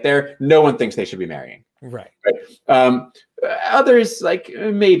Israelites get there, no one thinks they should be marrying. Right. Others, like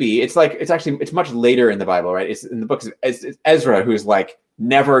maybe it's like it's much later in the Bible, right? It's in the books. It's Ezra who's like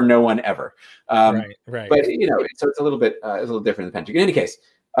never, no one ever. Right. But you know, so it's a little bit it's a little different in the Pentateuch. In any case,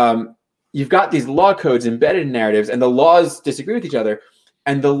 you've got these law codes embedded in narratives, and the laws disagree with each other,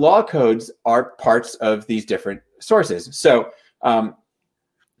 and the law codes are parts of these different sources. So.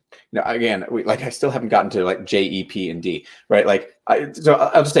 Now, again, I still haven't gotten to like J, E, P, and D, right? Like, so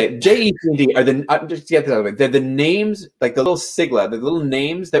I'll just say J, E, P, and D are just to get this out of the way, they're the names, like the little sigla, the little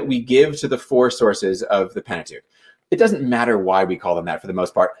names that we give to the four sources of the Pentateuch. It doesn't matter why we call them that for the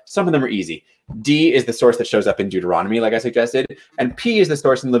most part. Some of them are easy. D is the source that shows up in Deuteronomy, like I suggested, and P is the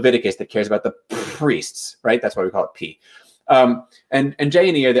source in Leviticus that cares about the priests, right? That's why we call it P. And J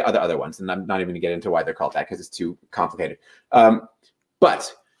and E are the other ones, and I'm not even going to get into why they're called that because it's too complicated.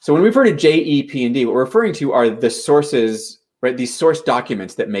 So when we refer to J, E, P, and D, what we're referring to are the sources, right? These source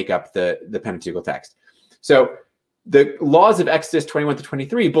documents that make up the Pentateuchal text. So the laws of Exodus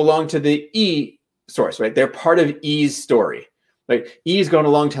 21-23 belong to the E source, right? They're part of E's story, right? E is going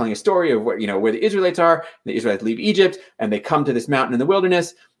along telling a story of where the Israelites are. The Israelites leave Egypt and they come to this mountain in the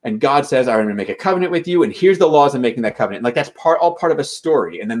wilderness, and God says, I'm going to make a covenant with you, and here's the laws of making that covenant. Like that's all part of a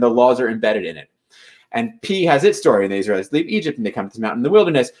story, and then the laws are embedded in it. And P has its story. The Israelites leave Egypt and they come to this mountain in the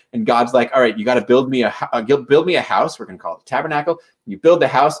wilderness. And God's like, all right, you got to build me a house. We're going to call it a tabernacle. You build the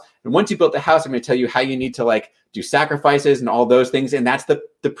house. And once you build the house, I'm going to tell you how you need to like do sacrifices and all those things. And that's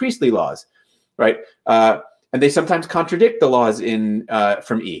the priestly laws, right? And they sometimes contradict the laws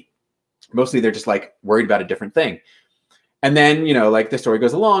from E. Mostly they're just like worried about a different thing. And then, you know, like the story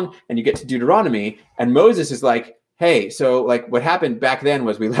goes along and you get to Deuteronomy and Moses is like, hey, so like what happened back then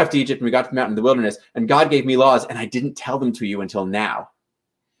was we left Egypt and we got to the mountain in the wilderness and God gave me laws and I didn't tell them to you until now,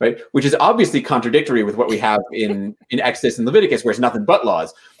 right? Which is obviously contradictory with what we have in Exodus and Leviticus, where it's nothing but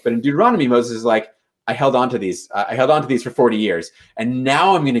laws. But in Deuteronomy, Moses is like, I held on to these. I held on to these for 40 years and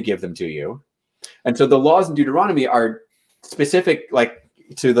now I'm going to give them to you. And so the laws in Deuteronomy are specific, like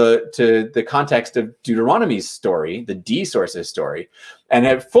to the context of Deuteronomy's story, the D source's story, and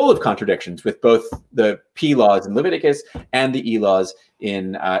have full of contradictions with both the P laws in Leviticus and the E laws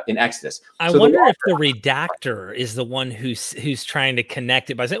in Exodus. I wonder if the redactor is the one who's trying to connect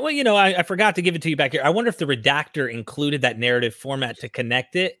it by saying, well, you know, I forgot to give it to you back here. I wonder if the redactor included that narrative format to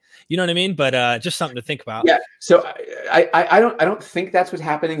connect it. You know what I mean? But just something to think about. Yeah. So I don't think that's what's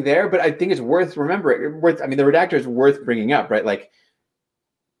happening there, but I think it's worth remembering. I mean, the redactor is worth bringing up, right? Like,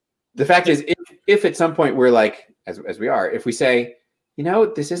 the fact is, if at some point we're like, as we are, if we say, you know,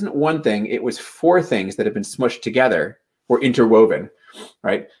 this isn't one thing, it was four things that have been smushed together or interwoven,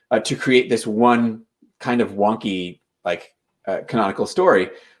 right, to create this one kind of wonky, like, canonical story,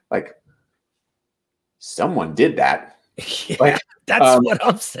 like, someone did that. Yeah, like, that's what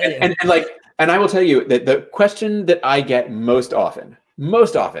I'm saying. And I will tell you that the question that I get most often,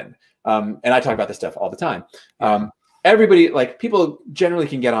 and I talk about this stuff all the time, everybody, like people generally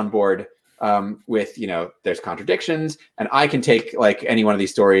can get on board with, there's contradictions, and I can take like any one of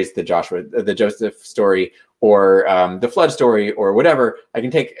these stories, the Joseph story, or the flood story, or whatever. I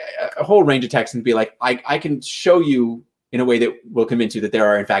can take a whole range of texts and be like, I can show you in a way that will convince you that there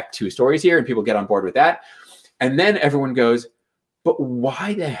are in fact two stories here, and people get on board with that. And then everyone goes, but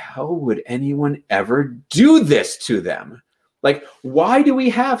why the hell would anyone ever do this to them? Like, why do we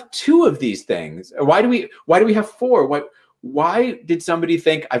have two of these things? Why do we have four? Why did somebody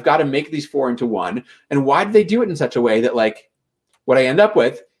think I've got to make these four into one? And why did they do it in such a way that like what I end up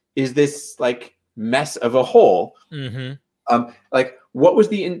with is this like mess of a whole? Mm-hmm. Like, what was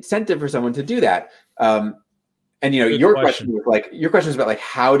the incentive for someone to do that? And your question was about like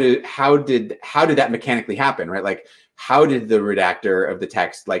how did that mechanically happen, right? Like, how did the redactor of the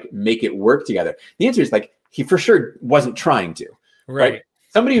text like make it work together? The answer is like he for sure wasn't trying to. Right.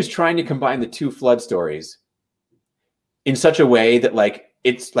 Somebody who's trying to combine the two flood stories in such a way that like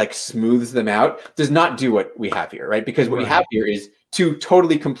it's like smooths them out does not do what we have here, right? Because what we have here is two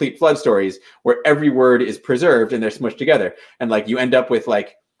totally complete flood stories where every word is preserved and they're smushed together, and like you end up with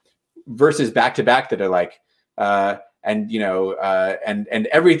like verses back to back that are like and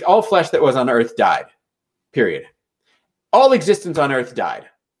all flesh that was on earth died, period. All existence on earth died.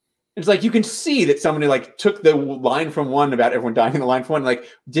 It's like you can see that somebody like took the line from one about everyone dying and the line from one, like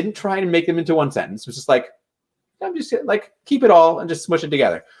didn't try to make them into one sentence. It was just like, I'm just like keep it all and just smush it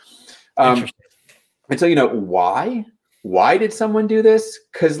together. And so why did someone do this?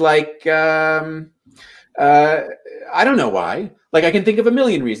 Because like I don't know why. Like I can think of a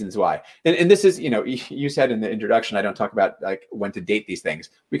million reasons why. And this is, you said in the introduction, I don't talk about like when to date these things.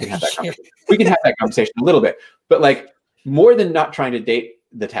 We can have that conversation. We can have that conversation a little bit. But like more than not trying to date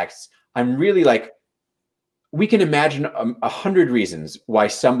the texts, I'm really like, we can imagine 100 reasons why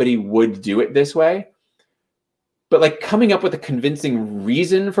somebody would do it this way. But like coming up with a convincing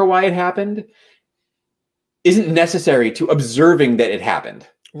reason for why it happened isn't necessary to observing that it happened.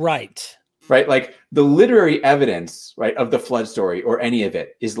 Right. Right. Like the literary evidence, right, of the flood story or any of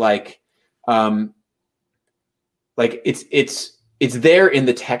it is like it's there in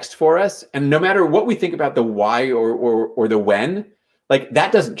the text for us. And no matter what we think about the why or the when, like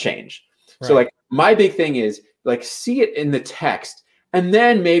that doesn't change. Right. So like my big thing is like see it in the text, and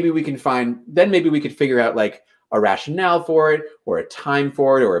then maybe we could figure out like a rationale for it, or a time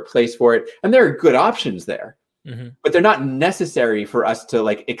for it, or a place for it. And there are good options there, but they're not necessary for us to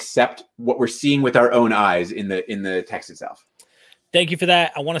like accept what we're seeing with our own eyes in the text itself. Thank you for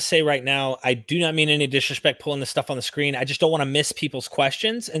that. I want to say right now, I do not mean any disrespect pulling this stuff on the screen. I just don't want to miss people's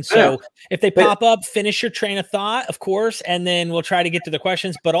questions. And so if they pop up, finish your train of thought, of course, and then we'll try to get to the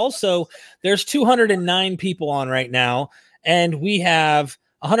questions. But also, there's 209 people on right now, and we have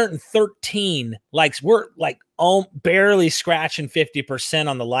 113 likes. We're like barely scratching 50%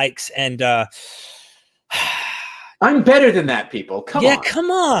 on the likes. And I'm better than that, people. Come on. Yeah,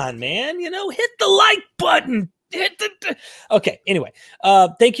 come on, man. Hit the like button. Okay. Anyway,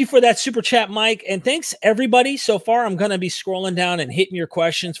 thank you for that super chat, Mike. And thanks everybody so far. I'm going to be scrolling down and hitting your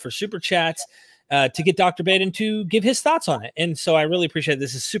questions for super chats to get Dr. Baden to give his thoughts on it. And so I really appreciate it.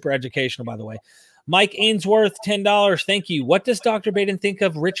 This is super educational, by the way. Mike Ainsworth, $10. Thank you. What does Dr. Baden think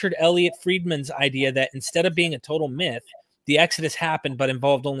of Richard Elliott Friedman's idea that instead of being a total myth, the Exodus happened, but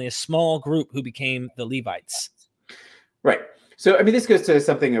involved only a small group who became the Levites? Right. So, I mean, this goes to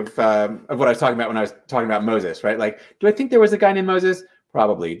something of what I was talking about when I was talking about Moses, right? Like, do I think there was a guy named Moses?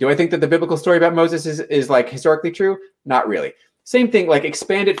 Probably. Do I think that the biblical story about Moses is like historically true? Not really. Same thing, like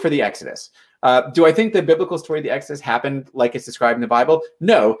expand it for the Exodus. Do I think the biblical story of the Exodus happened like it's described in the Bible?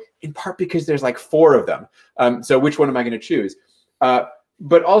 No, in part because there's like 4 of them. So which one am I going to choose?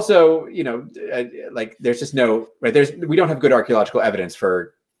 But also, like there's just no, right? We don't have good archaeological evidence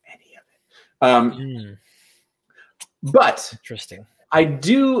for any of it. But interesting. I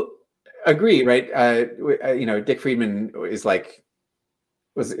do agree, right? Dick Friedman is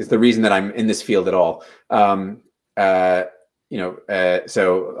the reason that I'm in this field at all. So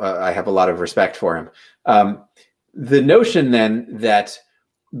I have a lot of respect for him. The notion then that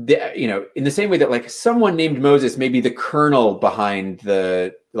in the same way that like someone named Moses may be the kernel behind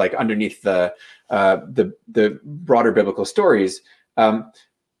the like underneath the broader biblical stories.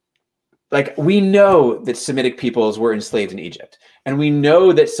 Like we know that Semitic peoples were enslaved in Egypt, and we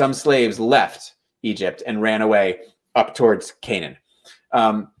know that some slaves left Egypt and ran away up towards Canaan.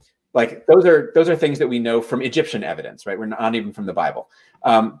 Like those are things that we know from Egyptian evidence, right? We're not even from the Bible.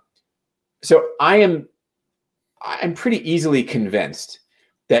 So I'm pretty easily convinced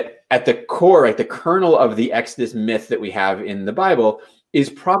that at the core, at the kernel of the Exodus myth that we have in the Bible is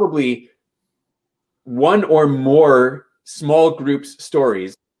probably one or more small groups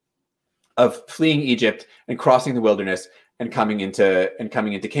stories of fleeing Egypt and crossing the wilderness and coming into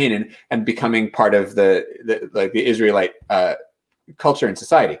Canaan and becoming part of the Israelite culture and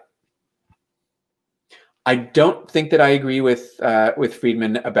society. I don't think that I agree with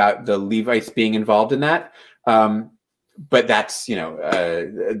Friedman about the Levites being involved in that. But that's,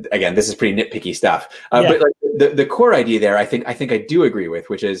 again, this is pretty nitpicky stuff. But like the core idea there, I think I do agree with,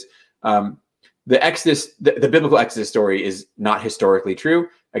 which is the Exodus, the biblical Exodus story is not historically true.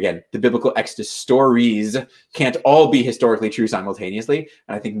 Again, the biblical Exodus stories can't all be historically true simultaneously,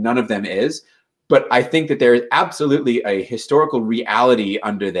 and I think none of them is. But I think that there is absolutely a historical reality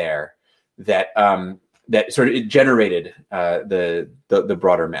under there that that sort of generated the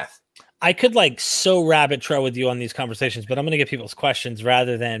broader myth. I could like so rabbit trail with you on these conversations, but I'm going to get people's questions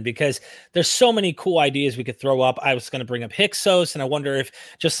rather than, because there's so many cool ideas we could throw up. I was going to bring up Hyksos, and I wonder if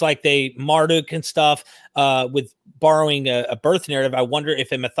just like they Marduk and stuff with borrowing a birth narrative, I wonder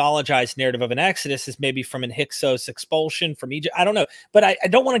if a mythologized narrative of an Exodus is maybe from an Hyksos expulsion from Egypt. I don't know, but I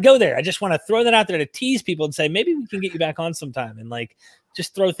don't want to go there. I just want to throw that out there to tease people and say, maybe we can get you back on sometime and like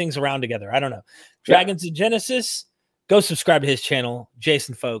just throw things around together. I don't know. Dragons of Genesis. Go subscribe to his channel.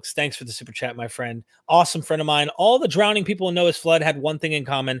 Jason Folks, thanks for the super chat, my friend. Awesome friend of mine. All the drowning people in Noah's flood had one thing in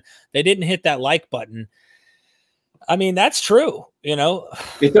common. They didn't hit that like button. I mean, that's true,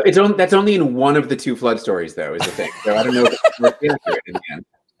 That's only in one of the two flood stories, though, is the thing. So I don't know if it's accurate in the end.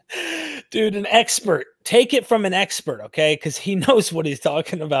 Dude, an expert. Take it from an expert, okay? Because he knows what he's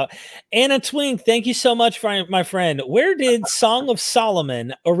talking about. Anna Twink, thank you so much, my friend. Where did Song of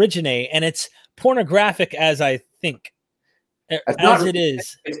Solomon originate? And it's pornographic, as I think.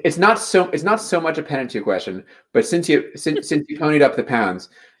 It's not so much a Pentateuch question, but since you ponied up the pounds,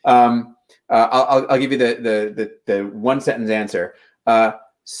 I'll give you the one sentence answer.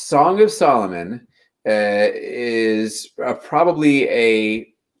 Song of Solomon was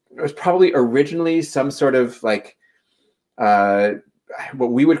probably originally some sort of like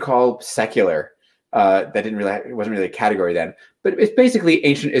what we would call secular. It wasn't really a category then, but it's basically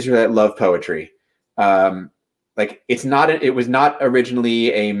ancient Israelite love poetry. Like it was not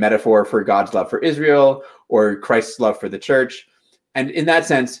originally a metaphor for God's love for Israel or Christ's love for the church. And in that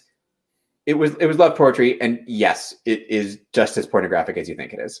sense, it was love poetry. And yes, it is just as pornographic as you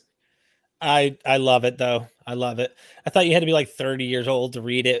think it is. I love it though. I love it. I thought you had to be like 30 years old to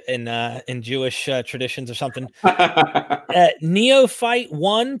read it in Jewish traditions or something. Neophyte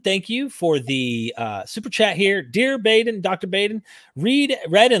One, thank you for the super chat here. Dear Baden, Dr. Baden, read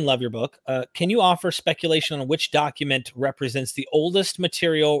and love your book. Can you offer speculation on which document represents the oldest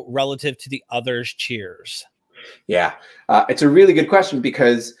material relative to the others? Cheers. Yeah, it's a really good question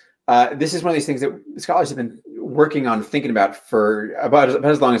because this is one of these things that scholars have been working on thinking about for about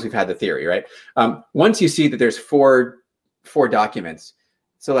as long as we've had the theory, right? Once you see that there's four documents,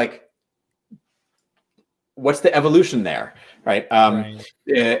 so like, what's the evolution there, right? Right.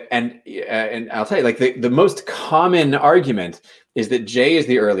 And I'll tell you, like the most common argument is that J is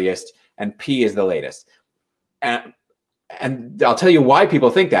the earliest and P is the latest. And I'll tell you why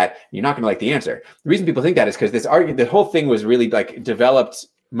people think that. You're not going to like the answer. The reason people think that is because the whole thing was really like developed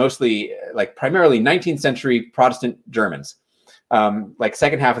mostly like primarily 19th century Protestant Germans. Like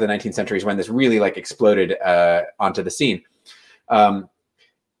second half of the 19th century is when this really like exploded onto the scene.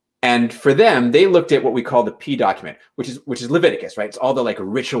 And for them, they looked at what we call the P document, which is Leviticus, right? It's all the like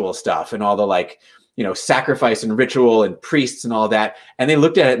ritual stuff and all the like, sacrifice and ritual and priests and all that. And they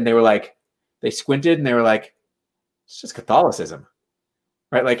looked at it and they were like, they squinted and they were like, it's just Catholicism,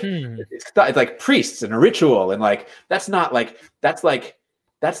 right? Like it's like priests and a ritual. And like, that's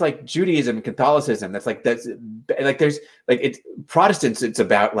like Judaism and Catholicism. That's there's like it's Protestants. It's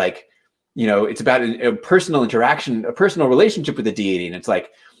about like, it's about a personal interaction, a personal relationship with the deity. And it's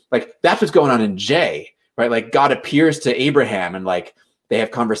like that's what's going on in J, right? Like God appears to Abraham and like they have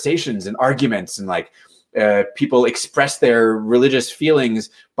conversations and arguments and like people express their religious feelings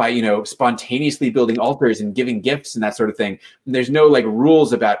by, spontaneously building altars and giving gifts and that sort of thing. And there's no like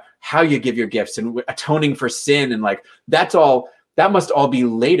rules about how you give your gifts and atoning for sin. And like, that must all be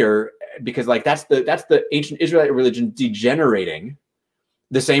later because like that's the ancient Israelite religion degenerating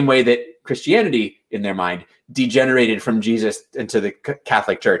the same way that Christianity in their mind degenerated from Jesus into the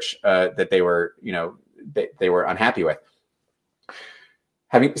Catholic Church that they were, they were unhappy with.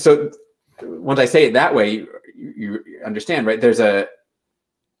 So once I say it that way, you understand, right? There's a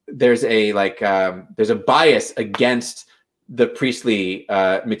bias against the priestly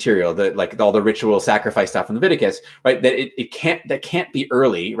material, all the ritual sacrifice stuff in Leviticus, right? That can't be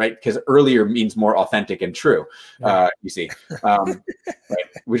early, right? Because earlier means more authentic and true. You see, right?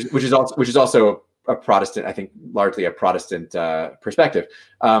 Which is also a Protestant, I think, largely a Protestant perspective.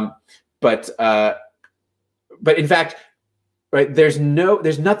 but in fact, right, there's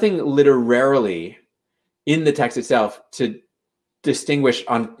nothing literarily in the text itself to distinguish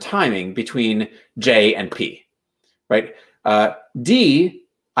on timing between J and P, right? D,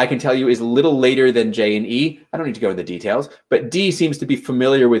 I can tell you, is a little later than J and E. I don't need to go into the details, but D seems to be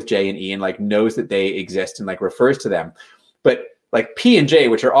familiar with J and E and like knows that they exist and like refers to them. But like P and J,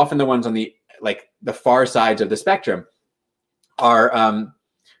 which are often the ones on the far sides of the spectrum, are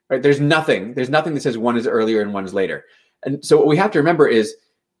right, there's nothing that says one is earlier and one is later. And so what we have to remember is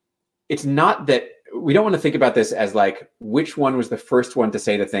it's not that we don't want to think about this as like which one was the first one to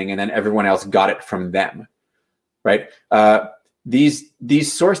say the thing and then everyone else got it from them, right?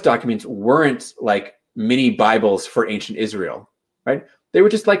 These source documents weren't like mini Bibles for ancient Israel, right? They were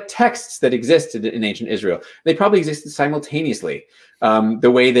just like texts that existed in ancient Israel. They probably existed simultaneously,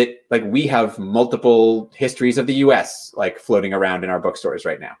 the way that like we have multiple histories of the U.S. like floating around in our bookstores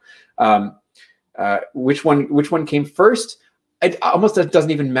right now. Which one came first? It almost doesn't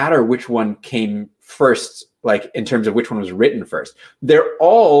even matter which one came first, like in terms of which one was written first. They're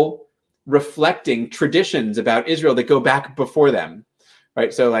all reflecting traditions about Israel that go back before them,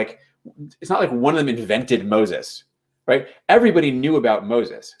 right? So like, it's not like one of them invented Moses, right? Everybody knew about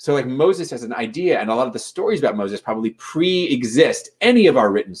Moses. So like Moses as an idea and a lot of the stories about Moses probably pre-exist any of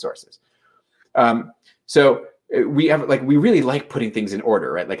our written sources. So we really like putting things in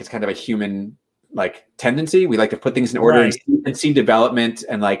order, right? Like it's kind of a human like tendency. We like to put things in order, right, and see development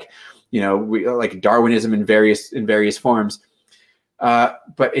and like, you know, we like Darwinism in various forms.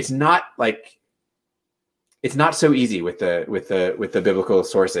 But it's not so easy with the biblical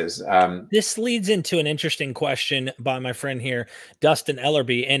sources. This leads into an interesting question by my friend here, Dustin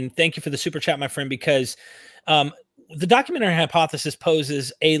Ellerby, and thank you for the super chat, my friend, because the documentary hypothesis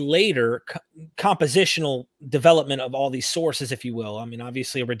poses a later compositional development of all these sources, if you will. I mean,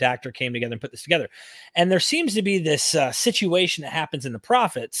 obviously a redactor came together and put this together, and there seems to be this situation that happens in the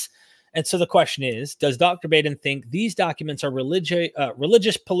prophets. And so the question is, does Dr. Baden think these documents are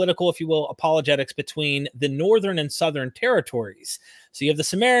religious, political, if you will, apologetics between the northern and southern territories? So you have the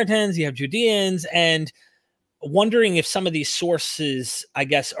Samaritans, you have Judeans, and wondering if some of these sources, I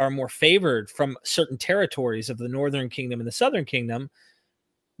guess, are more favored from certain territories of the northern kingdom and the southern kingdom.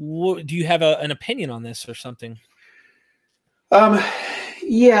 Do you have an opinion on this or something?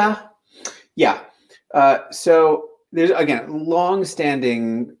 Yeah. So there's, again,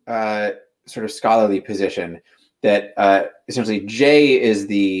 long-standing sort of scholarly position that essentially J is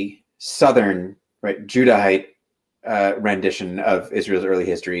the southern, right, Judahite rendition of Israel's early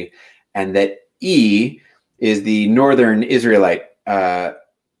history, and that E is the northern Israelite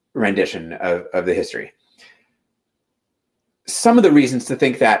rendition of the history. Some of the reasons to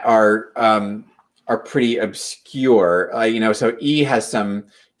think that are pretty obscure. You know, so E has some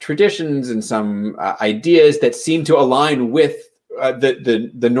traditions and some ideas that seem to align with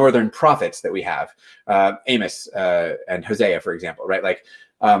the northern prophets that we have, Amos and Hosea, for example, right? Like,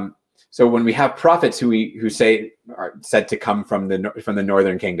 so when we have prophets who are said to come from the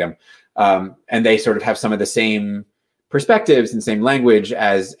northern kingdom, and they sort of have some of the same perspectives and same language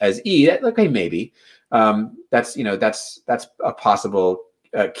as E, okay, maybe that's a possible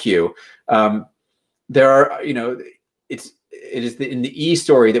cue. There are, you know, it is in the E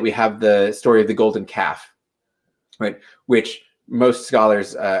story that we have the story of the golden calf, right? Which most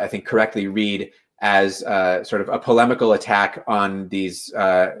scholars, I think, correctly read as sort of a polemical attack on these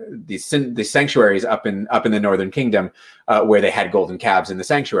sanctuaries up in the northern kingdom, where they had golden calves in the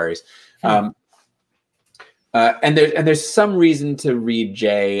sanctuaries. And there's some reason to read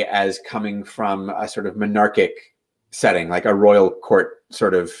J as coming from a sort of monarchic setting, like a royal court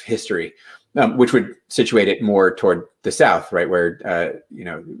sort of history, which would situate it more toward the south, right, where you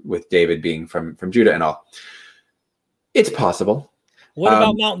know, with David being from Judah and all. It's possible. What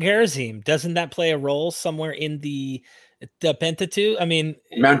about Mount Gerizim? Doesn't that play a role somewhere in the Pentateuch? I mean,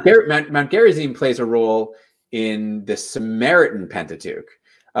 Mount Gerizim plays a role in the Samaritan Pentateuch.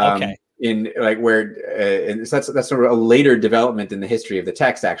 Okay. In like where, and so that's sort of a later development in the history of the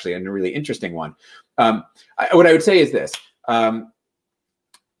text, actually, and a really interesting one. What I would say is this.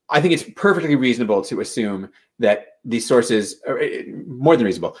 I think it's perfectly reasonable to assume that these sources, more than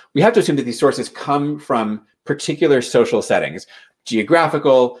reasonable, we have to assume that these sources come from particular social settings,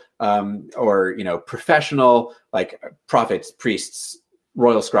 geographical, or, you know, professional, like prophets, priests,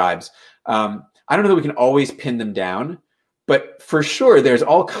 royal scribes. I don't know that we can always pin them down, but for sure there's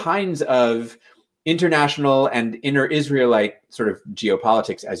all kinds of international and inner Israelite sort of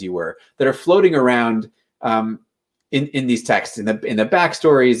geopolitics, as you were, that are floating around in these texts, in the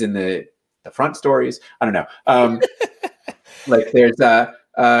backstories, in the front stories. I don't know. Like there's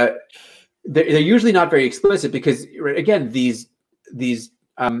they're usually not very explicit because, again, these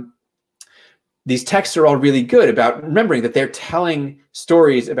texts are all really good about remembering that they're telling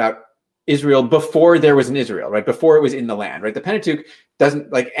stories about Israel before there was an Israel, right? Before it was in the land, right? The Pentateuch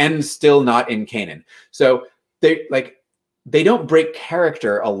doesn't ends still not in Canaan. So they don't break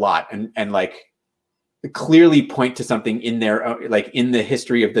character a lot and clearly point to something in their in the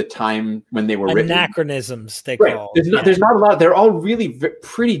history of the time when they were anachronisms written. They call. There's not a lot. They're all really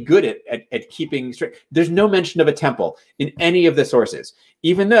pretty good at keeping straight. There's no mention of a temple in any of the sources,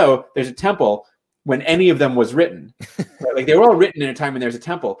 even though there's a temple when any of them was written. Right? They were all written in a time when there's a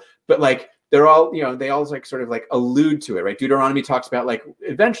temple, but they're all, they all sort of allude to it, right? Deuteronomy talks about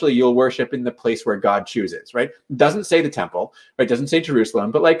eventually you'll worship in the place where God chooses, right? Doesn't say the temple, right? Doesn't say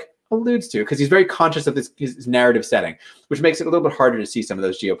Jerusalem, but alludes to, because he's very conscious of his narrative setting, which makes it a little bit harder to see some of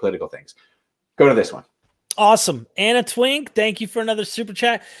those geopolitical things. Go to this one. Awesome. Anna Twink, thank you for another super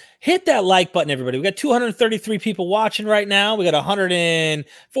chat. Hit that like button, everybody. We got 233 people watching right now. We got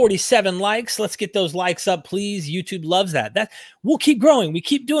 147 likes. Let's get those likes up, please. YouTube loves that. We'll keep growing. We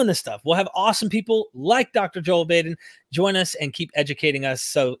keep doing this stuff. We'll have awesome people like Dr. Joel Baden join us and keep educating us.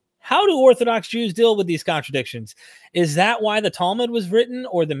 So how do Orthodox Jews deal with these contradictions? Is that why the Talmud was written,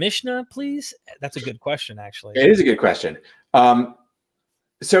 or the Mishnah, please? That's a good question, actually. It is a good question.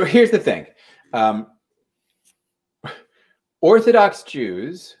 So here's the thing. Orthodox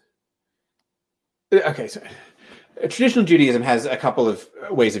Jews, okay, so traditional Judaism has a couple of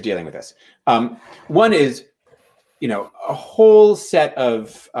ways of dealing with this. One is, a whole set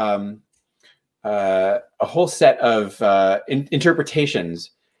of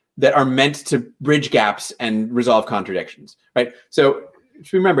interpretations that are meant to bridge gaps and resolve contradictions, right? So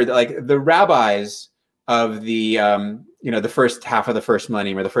remember that the rabbis of the the first half of the first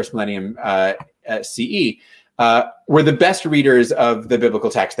millennium, or the first millennium CE, were the best readers of the biblical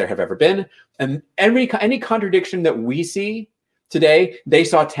text there have ever been. And any contradiction that we see today, they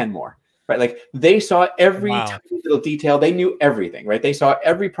saw 10 more, right? They saw every tiny little detail. They knew everything, right? They saw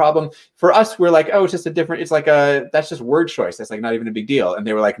every problem. For us, we're oh, it's just a different, it's that's just word choice. That's not even a big deal. And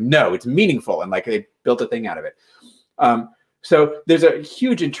they were no, it's meaningful. And they built a thing out of it. So there's a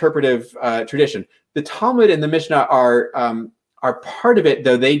huge interpretive tradition. The Talmud and the Mishnah are part of it,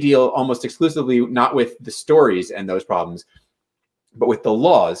 though they deal almost exclusively not with the stories and those problems, but with the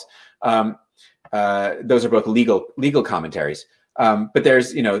laws. Those are both legal commentaries. But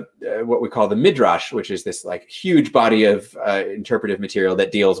there's what we call the Midrash, which is this huge body of interpretive material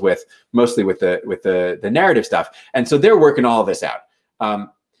that deals mostly with the narrative stuff. And so they're working all of this out.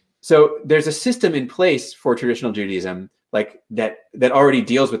 So there's a system in place for traditional Judaism that already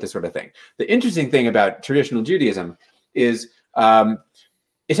deals with this sort of thing. The interesting thing about traditional Judaism is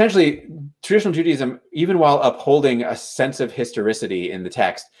essentially traditional Judaism, even while upholding a sense of historicity in the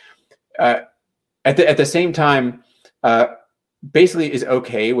text, at the same time, basically is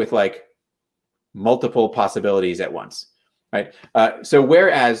okay with multiple possibilities at once, right? So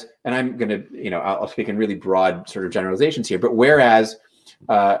whereas, and I'm going to, I'll speak in really broad sort of generalizations here, but whereas,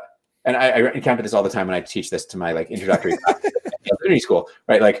 and I encounter this all the time when I teach this to my introductory class at Trinity School,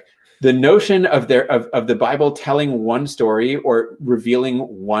 right? The notion of the Bible telling one story or revealing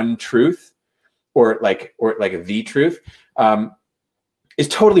one truth, or the truth, is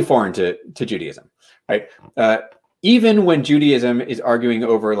totally foreign to Judaism, right? Even when Judaism is arguing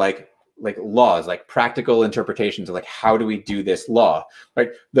over laws, practical interpretations of how do we do this law,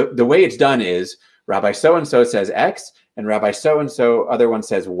 right? The way it's done is Rabbi so and so says X, and Rabbi so and so other one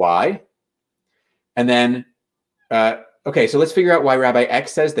says Y, and then okay, so let's figure out why Rabbi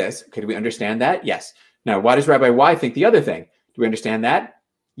X says this. Okay, do we understand that? Yes. Now, why does Rabbi Y think the other thing? Do we understand that?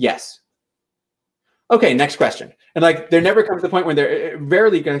 Yes. Okay, next question. And there never comes to the point where they're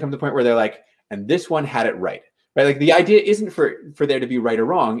rarely going to come to the point where they're and this one had it right, right? The idea isn't for there to be right or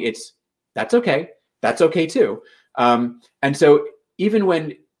wrong. It's that's okay. That's okay too. And so even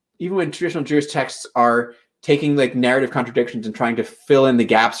when traditional Jewish texts are taking narrative contradictions and trying to fill in the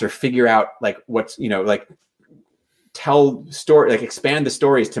gaps or figure out what's tell story, expand the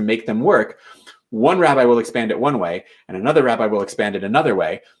stories to make them work, one rabbi will expand it one way and another rabbi will expand it another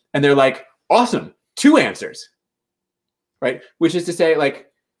way, and they're awesome, 2 answers, right? Which is to say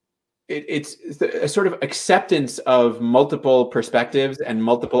it's a sort of acceptance of multiple perspectives and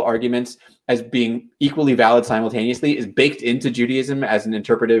multiple arguments as being equally valid simultaneously is baked into Judaism as an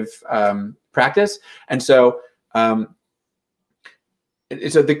interpretive practice. And so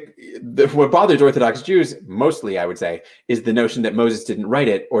what bothers Orthodox Jews mostly, I would say, is the notion that Moses didn't write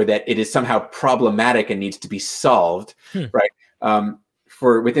it, or that it is somehow problematic and needs to be solved, right?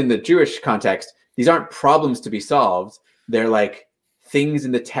 For within the Jewish context, these aren't problems to be solved. They're things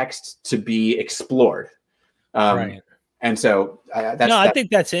in the text to be explored. Right. And so I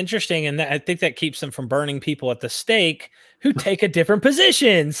think that's interesting, and I think that keeps them from burning people at the stake who take a different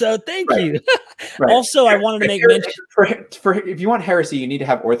position. So thank you. Right. Also, I wanted to make mention for if you want heresy, you need to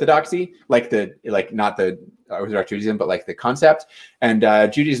have orthodoxy, like not the Orthodox Judaism, but like the concept. And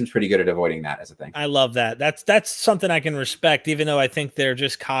Judaism's pretty good at avoiding that as a thing. I love that. That's something I can respect, even though I think they're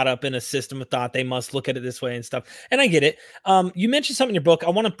just caught up in a system of thought. They must look at it this way and stuff. And I get it. You mentioned something in your book. I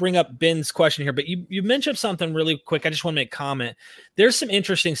want to bring up Ben's question here, but you mentioned something really quick. I just want to make a comment. There's some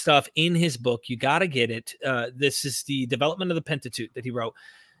interesting stuff in his book. You got to get it. This is the development of the Pentateuch that he wrote.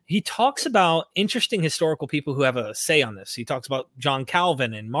 He talks about interesting historical people who have a say on this. He talks about John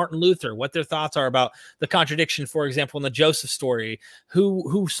Calvin and Martin Luther, what their thoughts are about the contradiction, for example, in the Joseph story,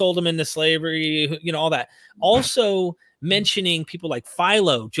 who sold him into slavery, all that. Also mentioning people like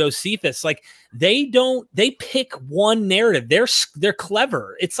Philo, Josephus, like they pick one narrative. They're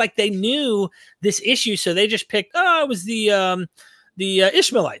clever. It's like they knew this issue, so they just picked, it was the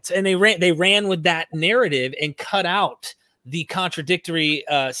Ishmaelites, and they ran with that narrative and cut out the contradictory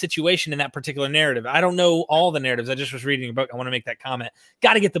situation in that particular narrative. I don't know all the narratives. I just was reading a book. I want to make that comment.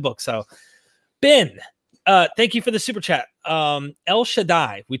 Got to get the book. So Ben, thank you for the super chat. El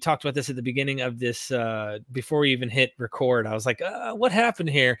Shaddai, we talked about this at the beginning of this, before we even hit record. I was like, what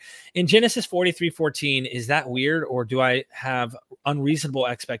happened here? In Genesis 43:14, is that weird, or do I have unreasonable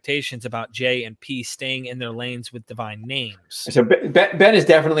expectations about J and P staying in their lanes with divine names? So Ben is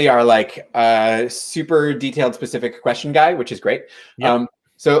definitely our super detailed specific question guy, which is great. Yep.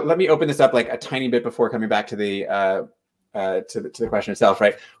 So let me open this up like a tiny bit before coming back to the to the question itself,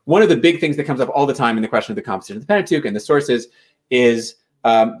 right? One of the big things that comes up all the time in the question of the composition of the Pentateuch and the sources is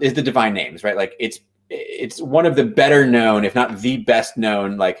the divine names, right? Like it's one of the better known, if not the best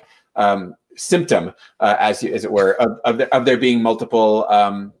known, like symptom, as it were, of there being multiple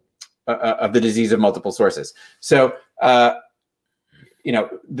of the disease of multiple sources. So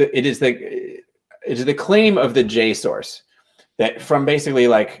it is the claim of the J source that from basically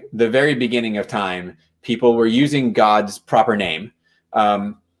like the very beginning of time, people were using God's proper name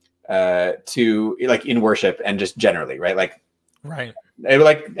to like in worship and just generally, right? Like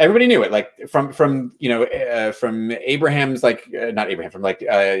everybody knew it. Like from Abraham's not Abraham, from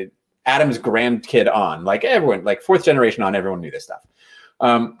Adam's grandkid on, like everyone, like fourth generation on, everyone knew this stuff.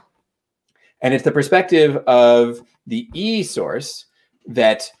 And it's the perspective of the E source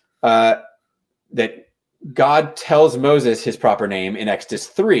that God tells Moses his proper name in Exodus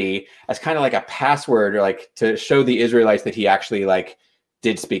 3 as kind of like a password, or like to show the Israelites that he actually like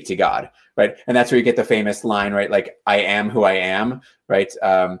did speak to God, right? And that's where you get the famous line, right? Like, I am who I am, right?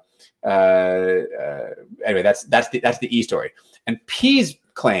 Anyway, that's the E story. And P's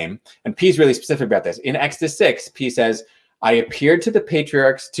claim, and P's really specific about this. In Exodus 6, P says, I appeared to the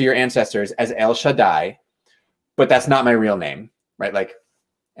patriarchs, to your ancestors, as El Shaddai, but that's not my real name, right? Like,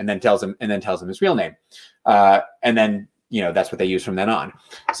 and then tells him his real name. And then, that's what they use from then on.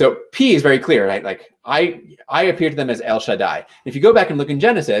 So P is very clear, right? Like I appear to them as El Shaddai. If you go back and look in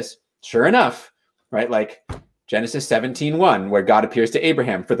Genesis, sure enough, right? Like Genesis 17:1, where God appears to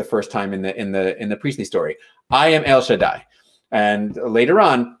Abraham for the first time in the priestly story. I am El Shaddai. And later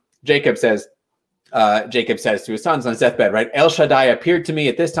on, Jacob says to his sons on his deathbed, right? El Shaddai appeared to me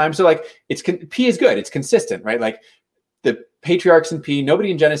at this time. So like P is good. It's consistent, right? Like the patriarchs in P,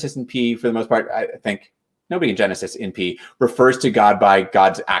 nobody in Genesis in P, for the most part, I think nobody in Genesis in P refers to God by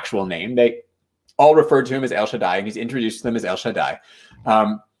God's actual name. They all refer to him as El Shaddai, and he's introduced to them as El Shaddai.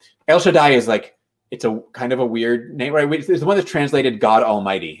 El Shaddai is like, it's a kind of a weird name, right? It's the one that's translated God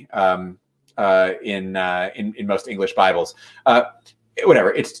Almighty in most English Bibles.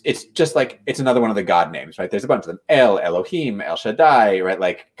 Whatever, it's just like, it's another one of the God names, right? There's a bunch of them. El, Elohim, El Shaddai, right?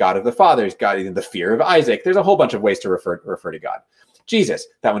 Like God of the fathers, God, the fear of Isaac. There's a whole bunch of ways to refer to God. Jesus,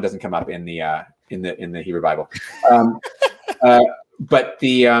 that one doesn't come up in the Hebrew Bible. But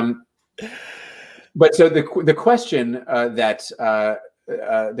so the question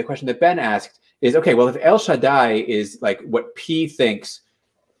the question that Ben asked is, okay, well, if El Shaddai is like what P thinks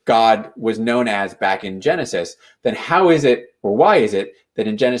God was known as back in Genesis, then how is it, or why is it, that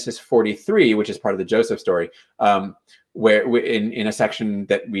in Genesis 43, which is part of the Joseph story, where in a section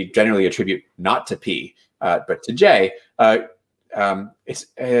that we generally attribute not to P, but to J,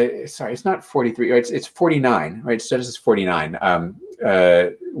 it's not 43, it's 49, right? It's Genesis 49,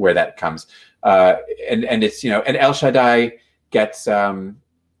 where that comes, and it's and El Shaddai gets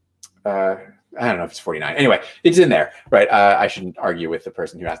I don't know if it's 49. Anyway, it's in there, right? I shouldn't argue with the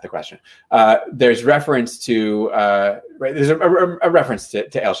person who asked the question. There's reference to, right? There's a reference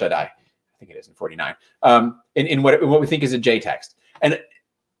to El Shaddai. I think it is in 49. In what we think is a J text. And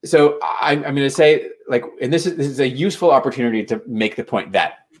so I'm going to say, like, and this is a useful opportunity to make the point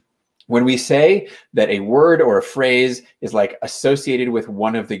that when we say that a word or a phrase is like associated with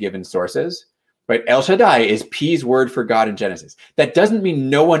one of the given sources, right? El Shaddai is P's word for God in Genesis. That doesn't mean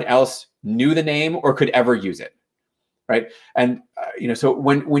no one else knew the name or could ever use it, right? And so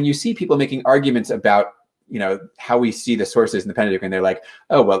when you see people making arguments about how we see the sources in the Pentateuch, and they're like,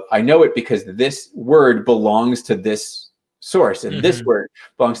 oh, well, I know it because this word belongs to this source, and this word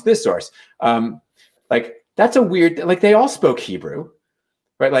belongs to this source. Like, that's a weird, like, they all spoke Hebrew,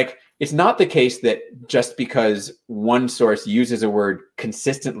 right? Like, it's not the case that just because one source uses a word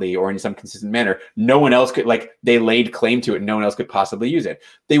consistently or in some consistent manner, no one else could, like, they laid claim to it and no one else could possibly use it.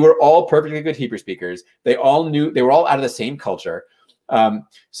 They were all perfectly good Hebrew speakers. They all knew, they were all out of the same culture.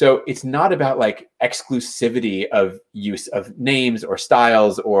 So it's not about like exclusivity of use of names or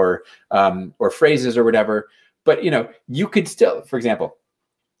styles or phrases or whatever. But you could still, for example,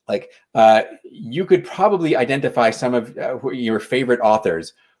 like you could probably identify some of your favorite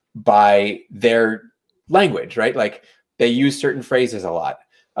authors by their language, right? Like they use certain phrases a lot.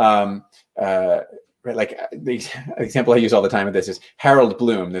 Right, like the example I use all the time of this is Harold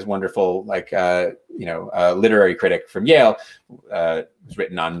Bloom, this wonderful literary critic from Yale, who's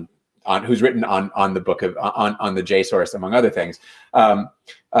written on the book of on the J source, among other things.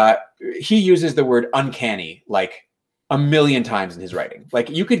 He uses the word uncanny like a million times in his writing. Like,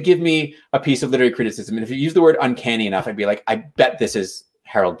 you could give me a piece of literary criticism, and if you use the word uncanny enough, I'd be like, I bet this is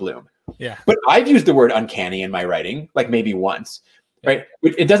Harold Bloom. Yeah. But I've used the word uncanny in my writing, like maybe once. Right.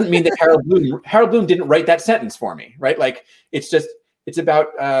 It doesn't mean that Harold Bloom didn't write that sentence for me. Right. Like, it's about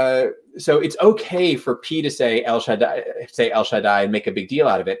so it's OK for P to say El Shaddai and make a big deal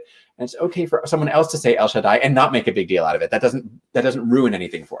out of it. And it's OK for someone else to say El Shaddai and not make a big deal out of it. That doesn't ruin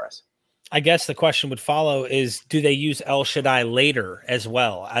anything for us. I guess the question would follow is, do they use El Shaddai later as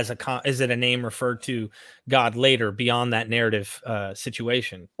well is it a name referred to God later beyond that narrative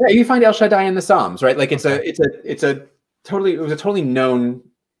situation? Yeah, you find El Shaddai in the Psalms, right? Like it was a totally known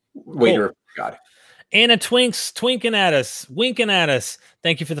way to refer to God. Anna winking at us.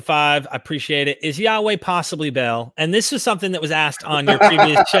 Thank you for the 5. I appreciate it. Is Yahweh possibly Baal? And this was something that was asked on your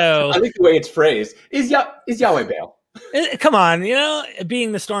previous show. I like the way it's phrased. Is Yahweh Baal? Come on,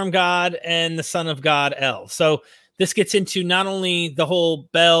 being the storm god and the son of God El. So this gets into not only the whole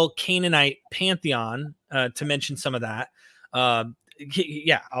Baal Canaanite pantheon, to mention some of that.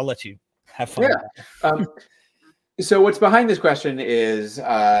 Yeah, I'll let you have fun. Yeah. So what's behind this question is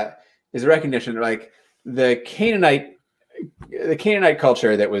a recognition, like the Canaanite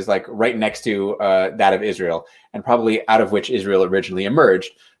culture that was like right next to that of Israel, and probably out of which Israel originally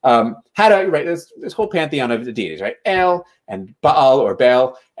emerged, had this whole pantheon of the deities, right? El and Baal or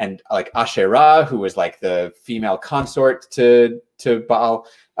Baal, and like Asherah, who was like the female consort to Baal,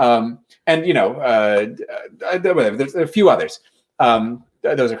 and there's a few others.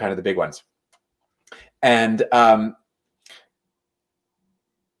 Those are kind of the big ones. And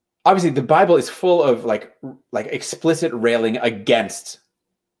obviously, the Bible is full of like explicit railing against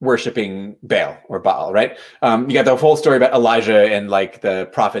worshiping Baal or Baal, right? You got the whole story about Elijah and like the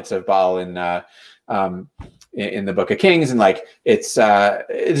prophets of Baal in the Book of Kings, and like it's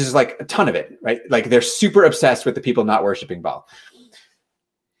just like a ton of it, right? Like they're super obsessed with the people not worshiping Baal.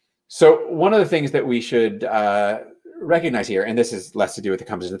 So one of the things that we should recognize here, and this is less to do with the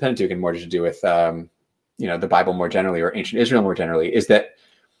composition of the Pentateuch and more to do with the Bible more generally, or ancient Israel more generally, is that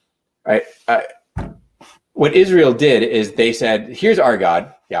what Israel did is they said, here's our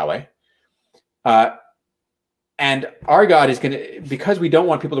God, Yahweh, and our God is going to, because we don't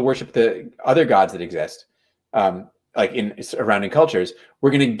want people to worship the other gods that exist, like in surrounding cultures,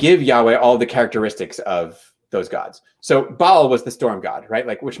 we're going to give Yahweh all the characteristics of those gods. So Baal was the storm god, right?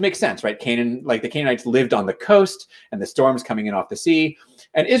 Like, which makes sense, right? The Canaanites lived on the coast and the storms coming in off the sea.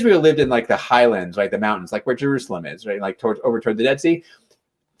 And Israel lived in like the highlands, right? The mountains, like where Jerusalem is, right? Like over toward the Dead Sea.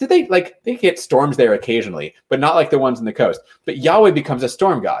 They get storms there occasionally, but not like the ones on the coast. But Yahweh becomes a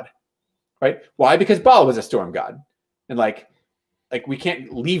storm god, right? Why? Because Baal was a storm god. And like we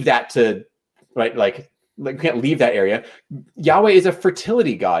can't leave that to, right? Like we can't leave that area. Yahweh is a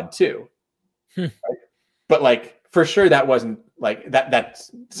fertility god too. Right? But like, for sure, that wasn't like that's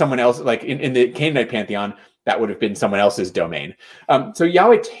someone else, like in the Canaanite pantheon, that would have been someone else's domain. So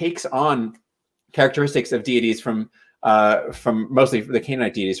Yahweh takes on characteristics of deities from mostly the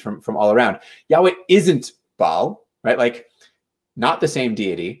Canaanite deities from all around. Yahweh isn't Baal, right? Like, not the same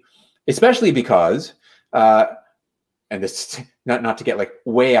deity, especially because, and this not to get like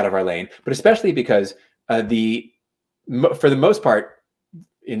way out of our lane, but especially because for the most part,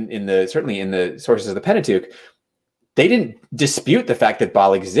 certainly in the sources of the Pentateuch, they didn't dispute the fact that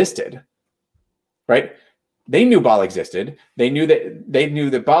Baal existed, right? They knew Baal existed. They knew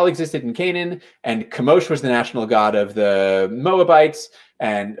that Baal existed in Canaan, and Chemosh was the national god of the Moabites,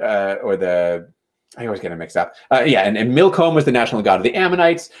 and I always get them mixed up. And Milcom was the national god of the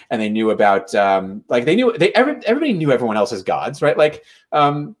Ammonites, and they knew about everybody knew everyone else's gods, right? Like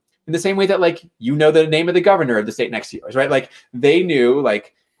in the same way that like the name of the governor of the state next to yours, right? Like they knew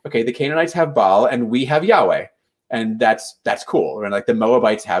like, okay, the Canaanites have Baal and we have Yahweh, and that's cool. And like the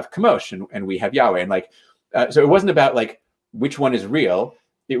Moabites have Chemosh and we have Yahweh, and like so it wasn't about like which one is real.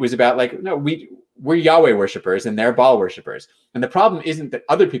 It was about like, no, we're Yahweh worshipers and they're Baal worshipers. And the problem isn't that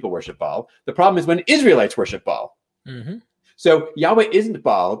other people worship Baal. The problem is when Israelites worship Baal. Mm-hmm. So Yahweh isn't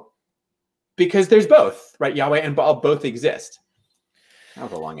Baal because there's both, right? Yahweh and Baal both exist. That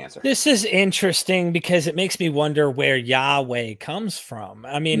was a long answer. This is interesting because it makes me wonder where Yahweh comes from.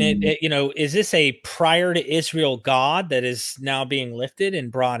 I mean, is this a prior to Israel God that is now being lifted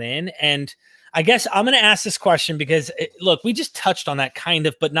and brought in? And I guess I'm going to ask this question because, look, we just touched on that kind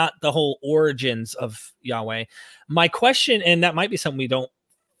of, but not the whole origins of Yahweh. My question, and that might be something we don't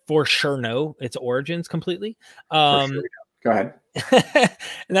for sure know its origins completely. For sure. Go ahead.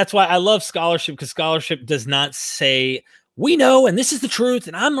 And that's why I love scholarship, because scholarship does not say, we know, and this is the truth,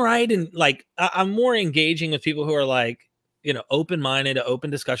 and I'm right. And like, I'm more engaging with people who are like, open-minded to open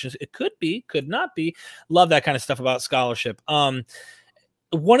discussions. It could be, could not be. Love that kind of stuff about scholarship.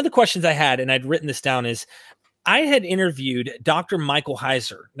 One of the questions I had, and I'd written this down, is I had interviewed Dr. Michael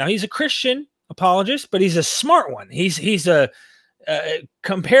Heiser. Now, he's a Christian apologist, but he's a smart one. He's a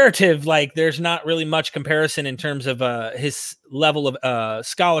comparative, like there's not really much comparison in terms of his level of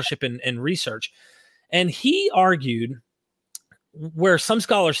scholarship and research. And he argued where some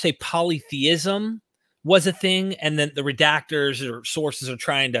scholars say polytheism was a thing, and then the redactors or sources are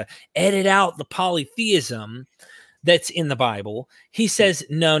trying to edit out the polytheism that's in the Bible. He says,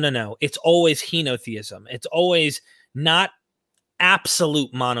 no. It's always henotheism. It's always not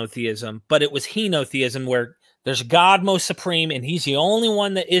absolute monotheism, but it was henotheism where there's God most supreme and he's the only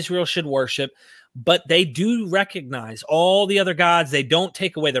one that Israel should worship. But they do recognize all the other gods. They don't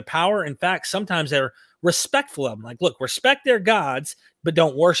take away their power. In fact, sometimes they're respectful of them. Like, look, respect their gods, but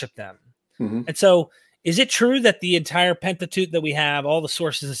don't worship them. Mm-hmm. And so is it true that the entire Pentateuch that we have, all the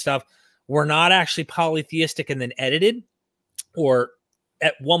sources and stuff, were not actually polytheistic and then edited? Or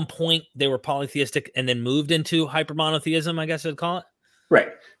at one point they were polytheistic and then moved into hypermonotheism, I guess I'd call it? Right.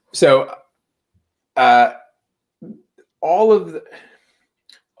 So all of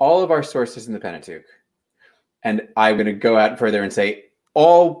our sources in the Pentateuch, and I'm going to go out further and say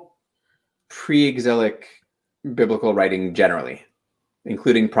all pre-exilic biblical writing generally,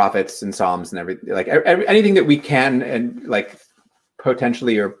 including prophets and psalms and everything, like anything that we can and like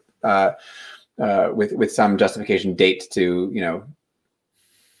potentially or with some justification date to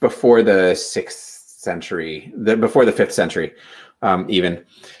before the 6th century, before the 5th century, even.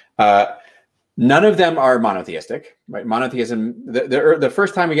 None of them are monotheistic, right? Monotheism, the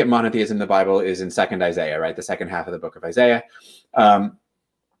first time we get monotheism in the Bible is in 2nd Isaiah, right? The second half of the book of Isaiah. And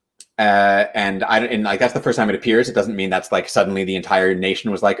that's the first time it appears. It doesn't mean that's like suddenly the entire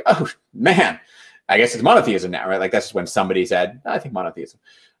nation was like, oh man, I guess it's monotheism now, right? Like that's just when somebody said, I think monotheism.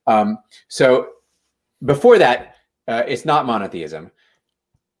 So before that, it's not monotheism.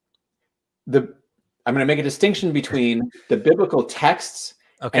 I'm going to make a distinction between the biblical texts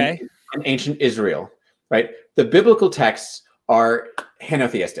and ancient Israel, right? The biblical texts are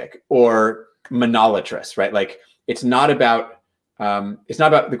henotheistic or monolatrous, right? Like it's not about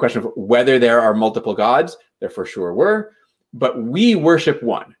the question of whether there are multiple gods. There for sure were, but we worship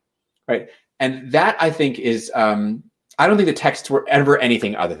one, right? And that I think is, I don't think the texts were ever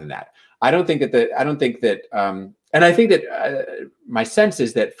anything other than that. And I think that my sense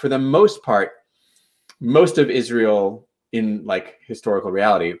is that for the most part, most of Israel in like historical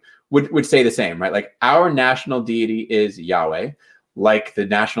reality would say the same, right? Like our national deity is Yahweh, like the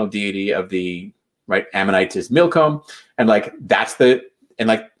national deity of the Ammonites is Milcom, and like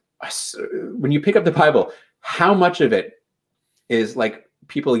when you pick up the Bible, how much of it is like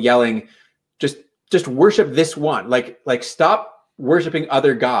people yelling, just worship this one, like stop worshiping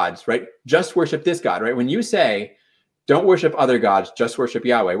other gods, right? Just worship this God, right? When you say don't worship other gods, just worship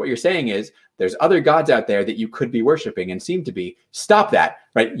Yahweh, what you're saying is there's other gods out there that you could be worshiping and seem to be. Stop that,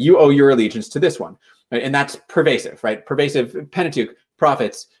 right? You owe your allegiance to this one, right? And that's pervasive, right? Pervasive Pentateuch,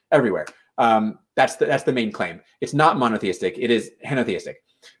 prophets everywhere. That's the main claim. It's not monotheistic. It is henotheistic.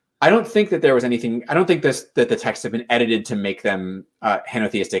 I don't think that there was anything. I don't think that the texts have been edited to make them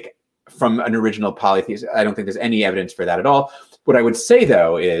henotheistic from an original polytheist. I don't think there's any evidence for that at all. What I would say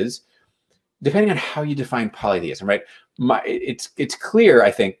though is depending on how you define polytheism, right? It's clear,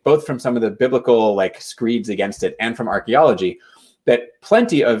 I think, both from some of the biblical like screeds against it and from archaeology, that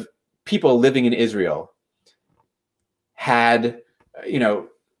plenty of people living in Israel had, you know,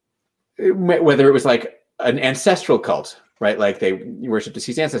 whether it was like an ancestral cult, right? Like they worship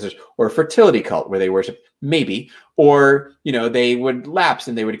deceased ancestors, or a fertility cult where they worship maybe, or, you know, they would lapse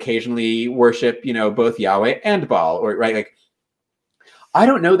and they would occasionally worship, you know, both Yahweh and Baal, or right. Like, I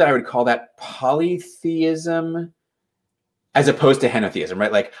don't know that I would call that polytheism as opposed to henotheism,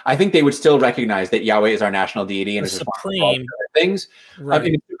 right? Like, I think they would still recognize that Yahweh is our national deity and is supreme things,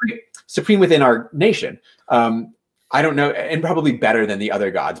 right. Supreme within our nation. I don't know, and probably better than the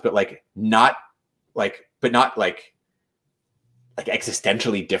other gods, but like not like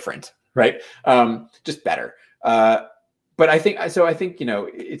existentially different, right? Just better. But I think, you know,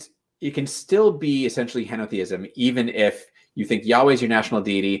 it can still be essentially henotheism, even if you think Yahweh is your national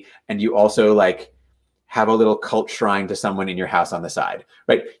deity and you also like have a little cult shrine to someone in your house on the side,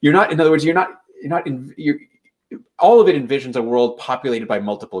 right? You're not, in other words, all of it envisions a world populated by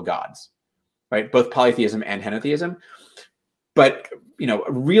multiple gods, right? Both polytheism and henotheism. But, you know,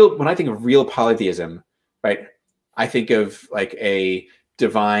 when I think of real polytheism, right, I think of like a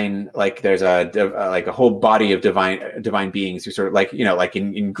divine, like there's like a whole body of divine beings who sort of like, you know, like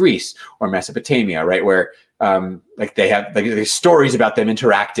in Greece or Mesopotamia, right, where like they have like there's stories about them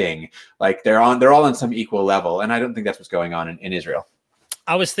interacting, like they're all on some equal level. And I don't think that's what's going on in Israel.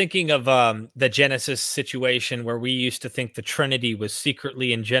 I was thinking of the Genesis situation where we used to think the Trinity was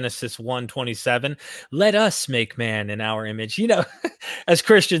secretly in Genesis 1:27. Let us make man in our image. You know, as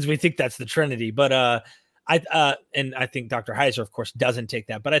Christians, we think that's the Trinity. But and I think Dr. Heiser, of course, doesn't take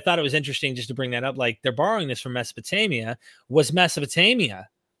that. But I thought it was interesting just to bring that up. Like, they're borrowing this from Mesopotamia. Was Mesopotamia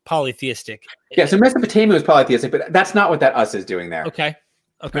polytheistic? Yeah, so Mesopotamia was polytheistic, but that's not what that us is doing there. Okay.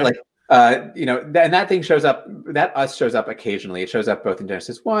 Like, you know, and that thing shows up. That us shows up occasionally. It shows up both in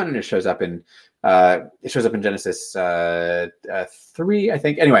Genesis 1 and it shows up in Genesis 3, I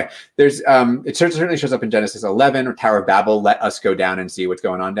think. Anyway, there's it certainly shows up in Genesis 11 or Tower of Babel. Let us go down and see what's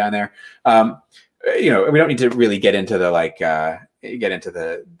going on down there. You know, we don't need to really get into the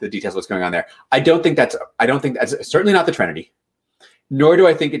the details of what's going on there. I don't think that's certainly not the Trinity, nor do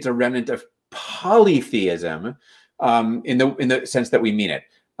I think it's a remnant of polytheism in the sense that we mean it.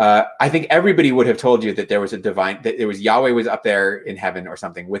 I think everybody would have told you that there was Yahweh was up there in heaven or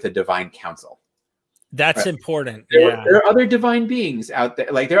something with a divine council. That's important. There are other divine beings out there.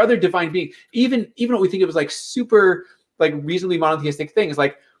 Like, there are other divine beings. Even what we think of as like super, like reasonably monotheistic things,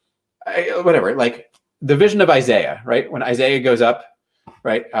 like whatever, like the vision of Isaiah, right? When Isaiah goes up,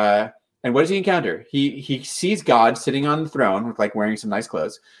 right? And what does he encounter? He sees God sitting on the throne with like wearing some nice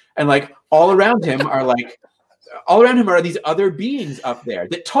clothes, and like all around him are these other beings up there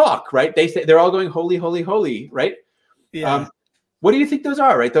that talk, right? They're all going, holy, holy, holy, right? Yeah. What do you think those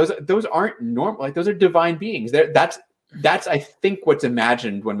are, right? Those aren't normal. Like, those are divine beings. That's I think what's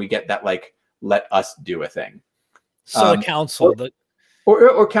imagined when we get that, like, let us do a thing. So a council,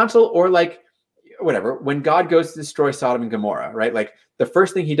 or council, or like whatever. When God goes to destroy Sodom and Gomorrah, right? Like, the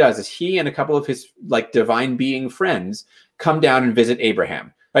first thing he does is he and a couple of his like divine being friends come down and visit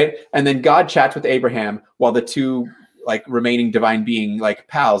Abraham. Right. And then God chats with Abraham while the two like remaining divine being like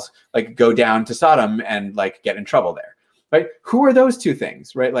pals like go down to Sodom and like get in trouble there. Right. Who are those two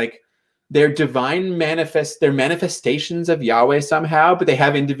things? Right. Like, they're they're manifestations of Yahweh somehow, but they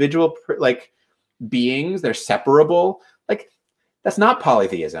have individual like beings. They're separable. Like, that's not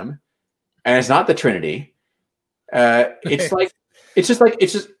polytheism, and it's not the Trinity. It's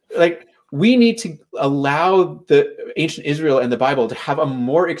just like we need to allow the ancient Israel and the Bible to have a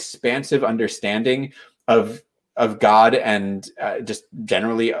more expansive understanding of God and just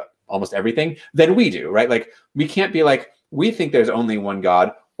generally almost everything than we do, right? Like, we can't be like, we think there's only one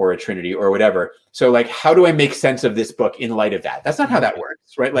God or a Trinity or whatever. So like, how do I make sense of this book in light of that? That's not how that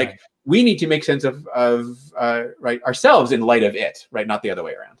works, right? Like, we need to make sense of right, ourselves in light of it, right? Not the other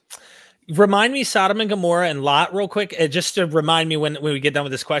way around. Remind me Sodom and Gomorrah and Lot real quick, just to remind me when we get done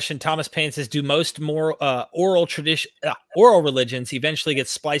with this question. Thomas Payne says, do most more oral religions eventually get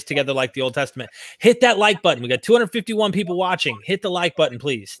spliced together like the Old Testament? Hit that like button. We got 251 people watching. Hit the like button,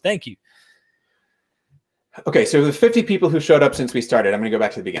 please. Thank you. Okay, so the 50 people who showed up since we started, I'm going to go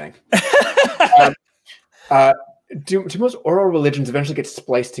back to the beginning. Do most oral religions eventually get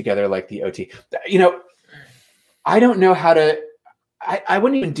spliced together like the OT? You know, I don't know how to. I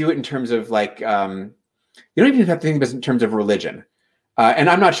wouldn't even do it in terms of like, you don't even have to think of it in terms of religion. And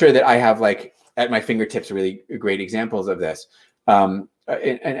I'm not sure that I have like at my fingertips really great examples of this.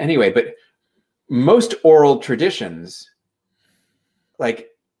 Anyway, but most oral traditions, like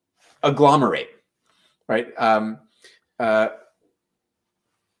agglomerate, right?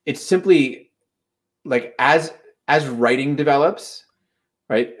 It's simply like as writing develops,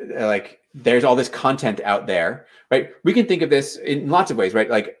 right? Like there's all this content out there, right? We can think of this in lots of ways, right?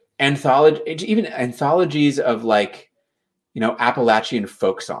 Like even anthologies of like, Appalachian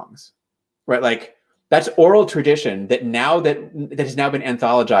folk songs, right? Like that's oral tradition that has now been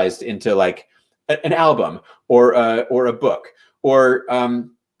anthologized into like an album or a book, or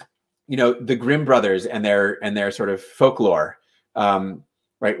the Grimm brothers and their sort of folklore.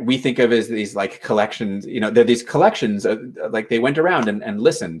 Right, we think of as these like collections. They're these collections of, like they went around and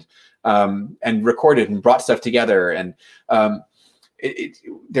listened and recorded and brought stuff together. And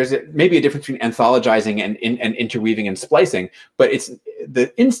there's maybe a difference between anthologizing and interweaving and splicing, but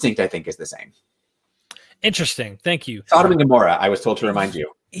the instinct, I think, is the same. Interesting. Thank you. Sodom and Gomorrah, I was told to remind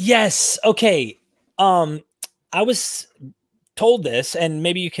you. Yes. Okay. I was told this, and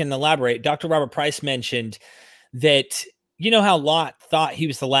maybe you can elaborate. Dr. Robert Price mentioned that, how Lot thought he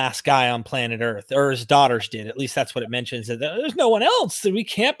was the last guy on planet Earth, or his daughters did. At least that's what it mentions. That there's no one else that we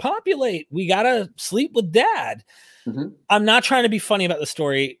can't populate. We got to sleep with dad. Mm-hmm. I'm not trying to be funny about the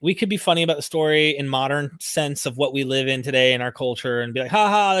story. We could be funny about the story in modern sense of what we live in today in our culture and be like,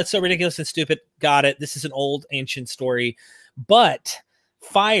 haha, that's so ridiculous and stupid. Got it. This is an old ancient story. But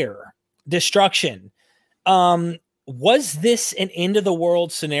fire, destruction, was this an end of the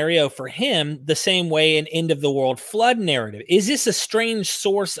world scenario for him the same way an end of the world flood narrative? Is this a strange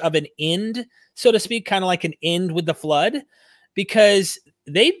source of an end, so to speak, kind of like an end with the flood? Because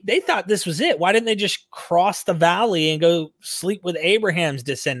they thought this was it. Why didn't they just cross the valley and go sleep with Abraham's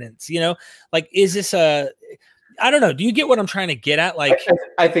descendants? Like, is this I don't know. Do you get what I'm trying to get at? Like,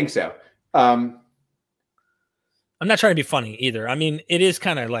 I think so. I'm not trying to be funny either. I mean, it is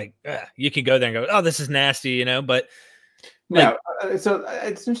kind of like you can go there and go, "Oh, this is nasty," but no. So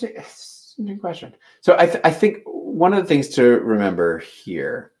it's interesting. It's an interesting question. So I think one of the things to remember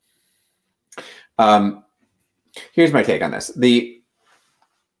here. Here's my take on this.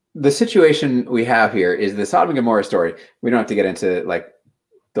 The situation we have here is the Sodom and Gomorrah story. We don't have to get into like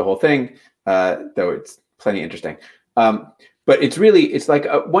the whole thing, though it's plenty interesting. But it's like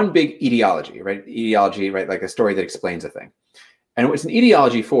one big etiology, right? Etiology, right? Like a story that explains a thing. And what's an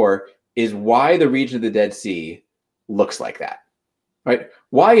etiology for is why the region of the Dead Sea looks like that, right?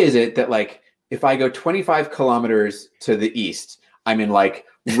 Why is it that like if I go 25 kilometers to the east, I'm in like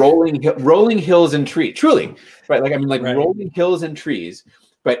rolling hills and trees, truly, right? Like I'm in like rolling hills and trees,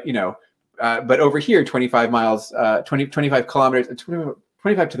 but but over here, 25 miles, 25 kilometers,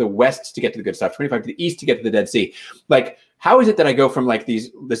 25 to the west to get to the good stuff, 25 to the east to get to the Dead Sea. Like, how is it that I go from like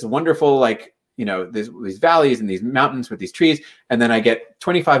this wonderful, like, these valleys and these mountains with these trees, and then I get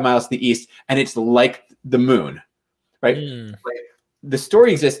 25 miles to the east and it's like the moon, right? Like, the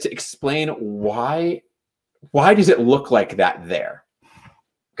story exists to explain why does it look like that there?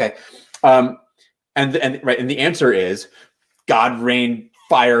 Okay. And the answer is God rained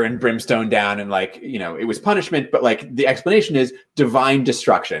fire and brimstone down, and like, it was punishment, but like the explanation is divine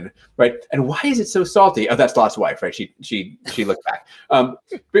destruction, right? And why is it so salty? Oh, that's Lot's wife, right? She looked back. But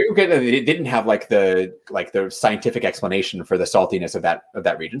okay, it didn't have like the scientific explanation for the saltiness of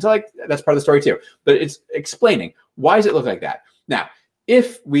that region. So like that's part of the story too. But it's explaining why does it look like that. Now,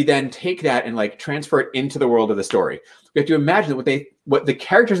 if we then take that and like transfer it into the world of the story, we have to imagine that what the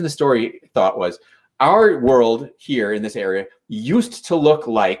characters in the story thought was, our world here in this area used to look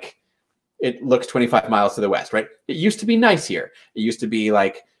like it looks 25 miles to the west, right? It used to be nice here. It used to be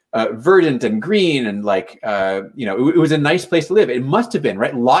like verdant and green and like, it was a nice place to live. It must have been,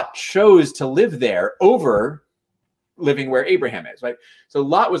 right? Lot chose to live there over living where Abraham is, right? So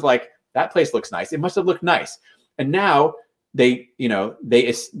Lot was like, that place looks nice. It must have looked nice. And now they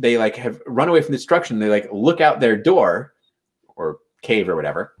like have run away from destruction. They like look out their door or cave or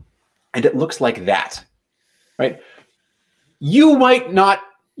whatever, and it looks like that, right? You might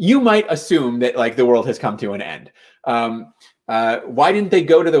assume that like the world has come to an end. Why didn't they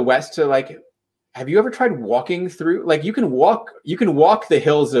go to the west to like, have you ever tried walking through, like you can walk the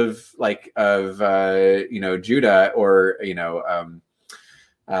hills of Judah, or, you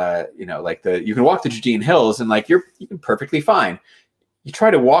can walk the Judean hills and like, you're perfectly fine. You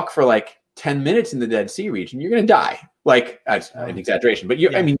try to walk for like 10 minutes in the Dead Sea region, you're going to die. Like, that's an exaggeration, but you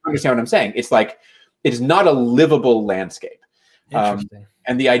understand what I'm saying. It's like, it is not a livable landscape.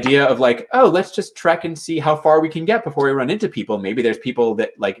 And the idea of like, oh, let's just trek and see how far we can get before we run into people. Maybe there's people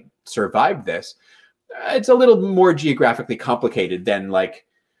that like survived this. It's a little more geographically complicated than like.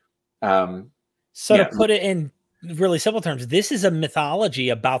 To put it in really simple terms, this is a mythology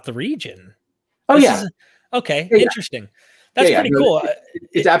about the region. Okay, interesting. That's pretty cool.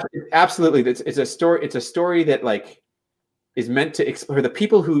 It's absolutely, it's a story. It's a story that like is meant to explore the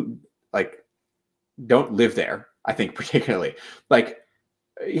people who like don't live there. I think particularly like,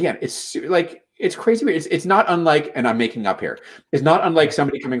 again, it's like, it's crazy. It's not unlike, and I'm making up here, it's not unlike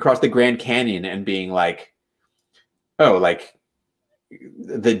somebody coming across the Grand Canyon and being like, oh, like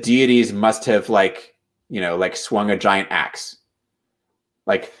the deities must have like, you know, like swung a giant axe.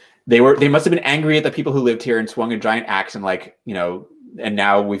 Like they must have been angry at the people who lived here and swung a giant axe and like, you know, and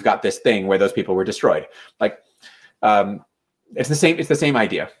now we've got this thing where those people were destroyed. Like, it's the same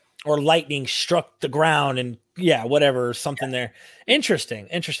idea. Or lightning struck the ground and yeah, whatever, something there. Interesting.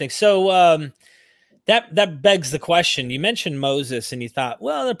 So that begs the question. You mentioned Moses and you thought,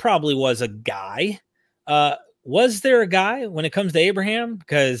 well, there probably was a guy. Was there a guy when it comes to Abraham?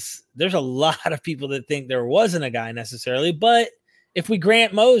 Because there's a lot of people that think there wasn't a guy necessarily. But if we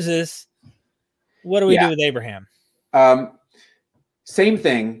grant Moses, what do we do with Abraham? Same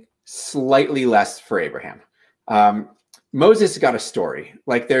thing, slightly less for Abraham. Moses got a story.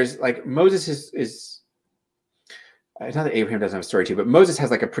 Like there's like Moses is it's not that Abraham doesn't have a story too, but Moses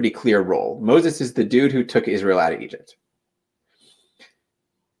has like a pretty clear role. Moses is the dude who took Israel out of Egypt.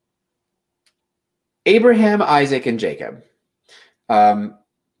 Abraham, Isaac, and Jacob are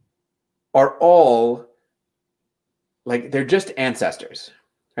all like, they're just ancestors,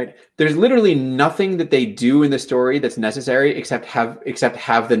 right? There's literally nothing that they do in the story that's necessary except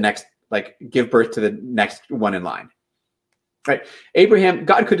have the next, like give birth to the next one in line. Right? Abraham,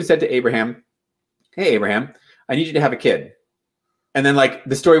 God could have said to Abraham, hey, Abraham, I need you to have a kid. And then like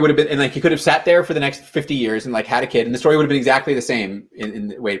the story would have been, and like he could have sat there for the next 50 years and like had a kid, and the story would have been exactly the same in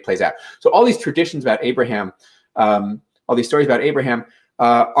the way it plays out. So all these traditions about Abraham, all these stories about Abraham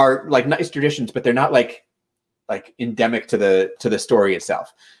are like nice traditions, but they're not like endemic to the story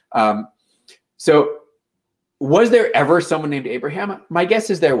itself. So was there ever someone named Abraham? My guess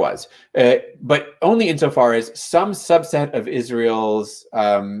is there was, but only insofar as some subset of Israel's,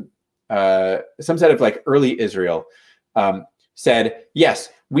 some subset of like early Israel said, yes,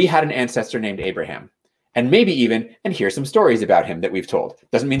 we had an ancestor named Abraham. And maybe even, and here's some stories about him that we've told.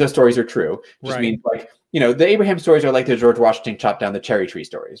 Doesn't mean those stories are true. Just means like, you know, the Abraham stories are like the George Washington chopped down the cherry tree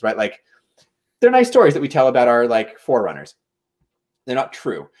stories, right? Like they're nice stories that we tell about our like forerunners. They're not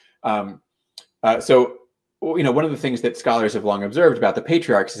true. So, you know, one of the things that scholars have long observed about the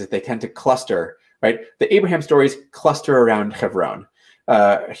patriarchs is that they tend to cluster, right? The Abraham stories cluster around Hebron,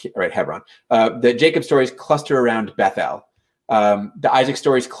 right? Hebron. The Jacob stories cluster around Bethel. The Isaac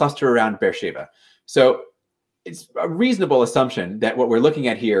stories cluster around Beersheba. So it's a reasonable assumption that what we're looking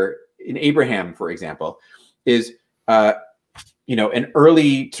at here in Abraham, for example, is, you know, an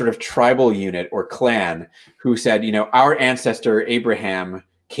early sort of tribal unit or clan who said, you know, our ancestor Abraham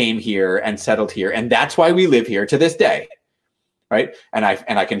came here and settled here, and that's why we live here to this day, right? And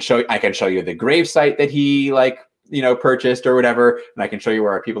I can show you the grave site that he like, you know, purchased or whatever, and I can show you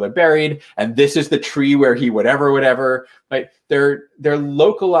where our people are buried, and this is the tree where he whatever, right? They're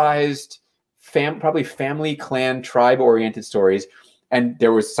localized, probably family, clan, tribe oriented stories, and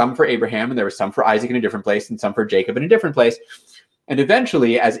there was some for Abraham, and there was some for Isaac in a different place, and some for Jacob in a different place. And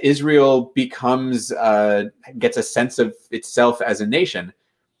eventually, as Israel becomes gets a sense of itself as a nation,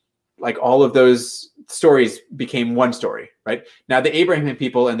 like all of those stories became one story, right? Now the Abraham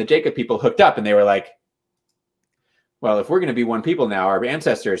people and the Jacob people hooked up, and they were like, well, if we're going to be one people now, our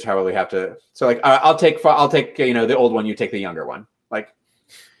ancestors probably have to. So like, I'll take you know, the old one, you take the younger one. Like,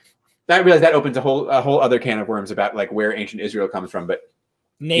 I realize that opens a whole other can of worms about like where ancient Israel comes from, but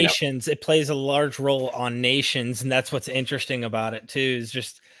nations, you know, it plays a large role on nations, and that's what's interesting about it too, is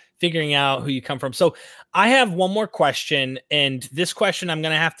just figuring out who you come from. So I have one more question, and this question I'm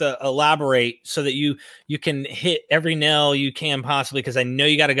going to have to elaborate so that you can hit every nail you can possibly, because I know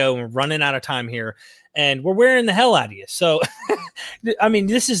you got to go. We're running out of time here, and we're wearing the hell out of you. So, I mean,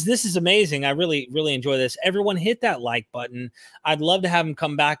 this is amazing. I really enjoy this. Everyone hit that like button. I'd love to have him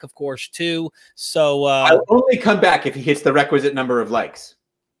come back, of course, too. So I'll only come back if he hits the requisite number of likes.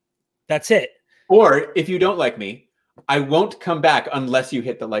 That's it. Or if you don't like me, I won't come back unless you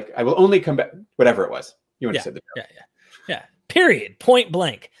hit the like. I will only come back, whatever it was. You understood the joke. Yeah. Period. Point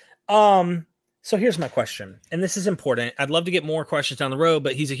blank. So here's my question, and this is important. I'd love to get more questions down the road,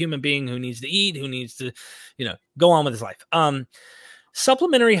 but he's a human being who needs to eat, who needs to, you know, go on with his life.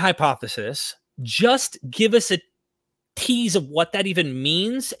 Supplementary hypothesis. Just give us a tease of what that even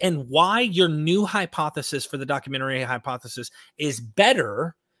means and why your new hypothesis for the documentary hypothesis is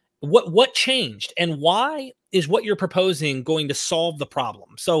better. What changed, and why is what you're proposing going to solve the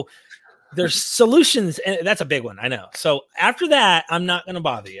problem? So there's solutions, and that's a big one, I know. So after that, I'm not going to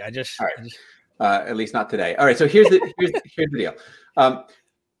bother you. at least not today. All right, so here's the deal.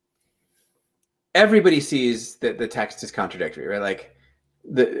 Everybody sees that the text is contradictory, right? Like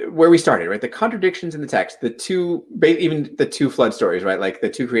where we started, right? The contradictions in the text, even the two flood stories, right? Like the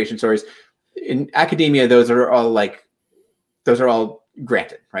two creation stories. In academia, those are all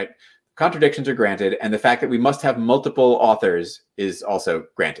granted, right? Contradictions are granted, and the fact that we must have multiple authors is also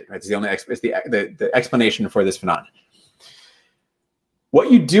granted, right? It's the only the explanation for this phenomenon.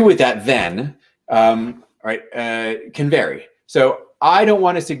 What you do with that then, can vary. So I don't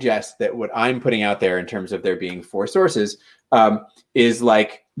want to suggest that what I'm putting out there in terms of there being four sources is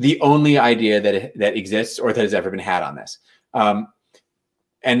like the only idea that exists or that has ever been had on this. And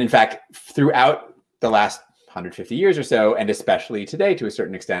in fact, throughout the last 150 years or so, and especially today to a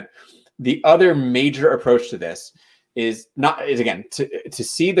certain extent, the other major approach to this is again to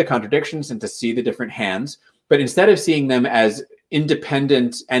see the contradictions and to see the different hands, but instead of seeing them as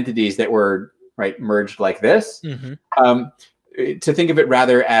independent entities that were merged like this, to think of it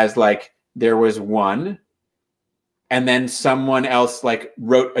rather as like there was one, and then someone else like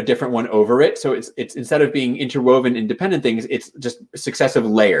wrote a different one over it. So it's instead of being interwoven independent things, it's just successive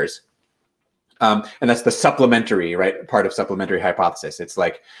layers. And that's the supplementary, part of supplementary hypothesis. It's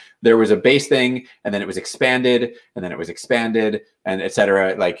like there was a base thing, and then it was expanded, and then it was expanded, and et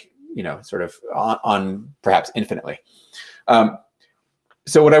cetera, sort of on perhaps infinitely.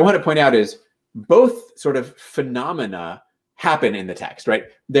 So what I want to point out is both sort of phenomena happen in the text, right?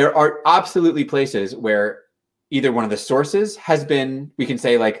 There are absolutely places where either one of the sources has been, we can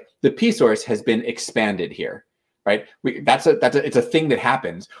say like the P source has been expanded here, right? It's a thing that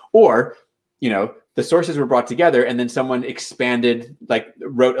happens. Or, the sources were brought together and then someone expanded,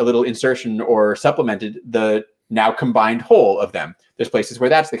 wrote a little insertion or supplemented the now combined whole of them. There's places where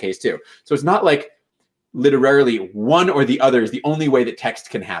that's the case too. So it's not like literally one or the other is the only way that text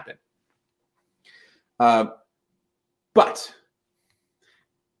can happen. But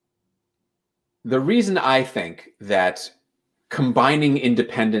the reason I think that combining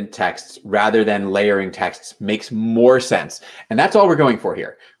independent texts rather than layering texts makes more sense, and that's all we're going for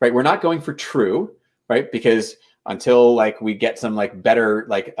here, right? We're not going for true, right? Because until we get some better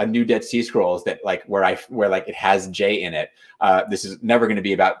a new Dead Sea Scrolls that where it has J in it, this is never going to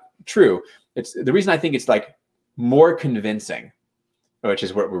be about true. It's the reason I think it's more convincing, which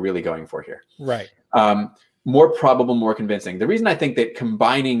is what we're really going for here. Right. More probable, more convincing. The reason I think that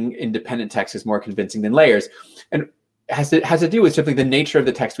combining independent text is more convincing than layers, and has to do with simply the nature of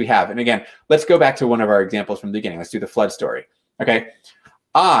the text we have. And again, let's go back to one of our examples from the beginning. Let's do the flood story. Okay.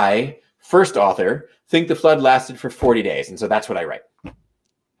 I, first author, think the flood lasted for 40 days. And so that's what I write.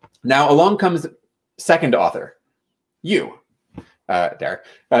 Now along comes second author, you, Derek.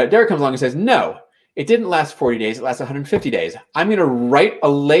 Derek comes along and says, no, it didn't last 40 days. It lasted 150 days. I'm going to write a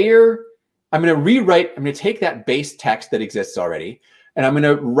layer. I'm going to take that base text that exists already, and I'm going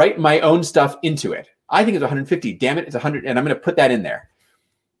to write my own stuff into it. I think it's 150. Damn it, it's 100, and I'm going to put that in there.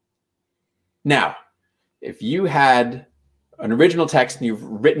 Now, if you had an original text and you've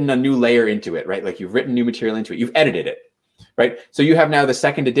written a new layer into it, right? You've written new material into it, you've edited it, right? So you have now the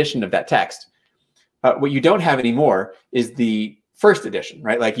second edition of that text. What you don't have anymore is the first edition,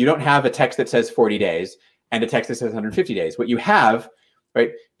 right? You don't have a text that says 40 days and a text that says 150 days. What you have,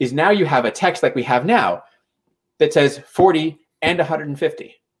 right, is now you have a text like we have now that says 40 and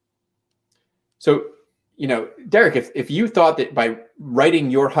 150. So, Derek, if you thought that by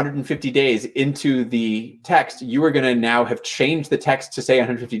writing your 150 days into the text, you were going to now have changed the text to say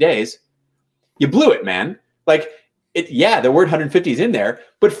 150 days, you blew it, man. Yeah, the word 150 is in there,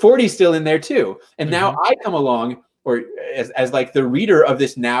 but 40 is still in there too. And now I come along, or as the reader of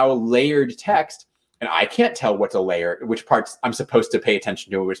this now layered text, and I can't tell what's a layer, which parts I'm supposed to pay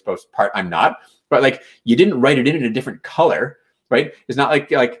attention to, which part I'm not. But you didn't write it in a different color, right? It's not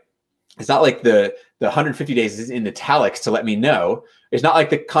it's not like the 150 days is in italics to let me know. It's not like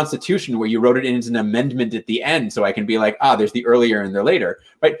the Constitution where you wrote it in as an amendment at the end, so I can be like, there's the earlier and the later,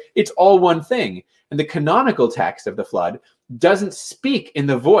 right? It's all one thing. And the canonical text of the flood doesn't speak in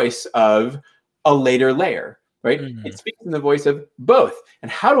the voice of a later layer, right? It speaks in the voice of both.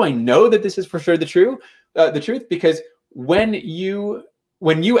 And how do I know that this is for sure the truth? Because when you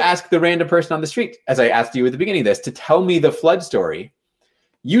ask the random person on the street, as I asked you at the beginning of this, to tell me the flood story,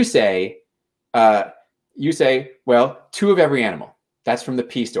 you say, well, 2 of every animal. That's from the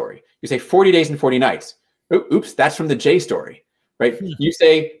P story. You say 40 days and 40 nights. Oops, that's from the J story, right? You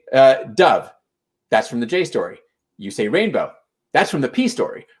say dove. That's from the J story. You say rainbow. That's from the P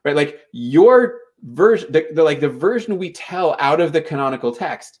story, right? Your version, the version we tell out of the canonical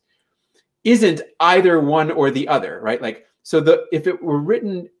text isn't either one or the other, right? So if it were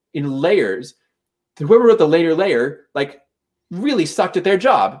written in layers, whoever wrote the later layer, like, really sucked at their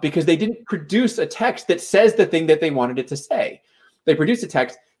job because they didn't produce a text that says the thing that they wanted it to say. They produced a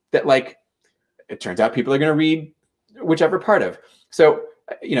text that, like, it turns out people are going to read whichever part of. So,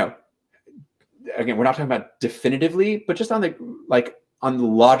 you know, again, we're not talking about definitively, but just on the, like, on the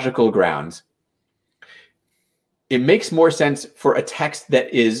logical grounds, it makes more sense for a text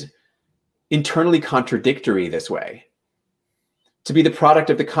that is internally contradictory this way to be the product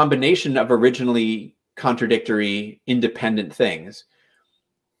of the combination of originally contradictory, independent things.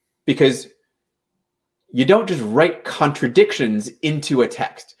 Because you don't just write contradictions into a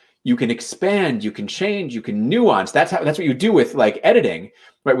text. You can expand, you can change, you can nuance. That's what you do with, like, editing,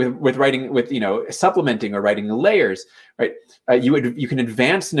 right? With writing, with, you know, supplementing or writing layers, right? You can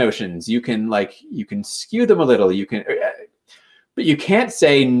advance notions. You can skew them a little. You can, but you can't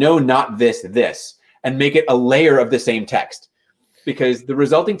say no, not this, and make it a layer of the same text, because the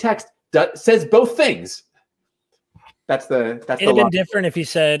resulting text says both things. It'd have been different if he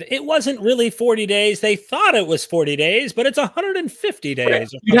said it wasn't really 40 days. They thought it was 40 days, but it's 150 days. Right.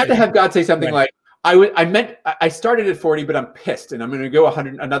 You'd have to have God say something like, I started at 40, but I'm pissed and I'm going to go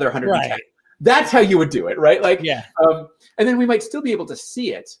another 110. Right. That's how you would do it, right? Like, yeah. And then we might still be able to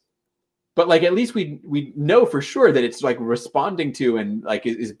see it, but, like, at least we know for sure that it's, like, responding to and, like,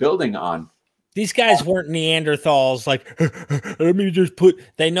 is building on. These guys weren't Neanderthals. Like, let me just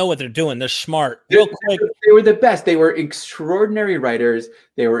they know what they're doing. They're smart. Real quick. They were the best. They were extraordinary writers.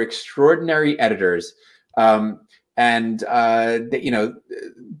 They were extraordinary editors. You know,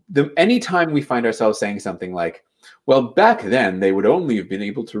 anytime we find ourselves saying something like, well, back then they would only have been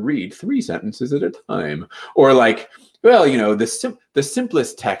able to read 3 sentences at a time, or, like, well, you know, the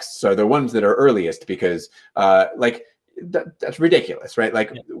simplest texts are the ones that are earliest because, like, that's ridiculous, right?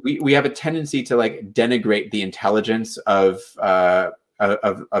 Like, yeah. we have a tendency to, like, denigrate the intelligence of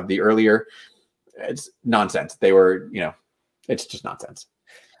the earlier. It's nonsense. They were, you know, it's just nonsense.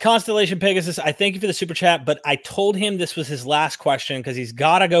 Constellation Pegasus, I thank you for the super chat, but I told him this was his last question because he's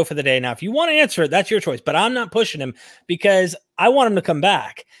got to go for the day. Now, if you want to answer it, that's your choice, but I'm not pushing him because I want him to come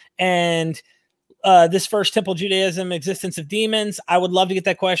back. And this First Temple Judaism, existence of demons, I would love to get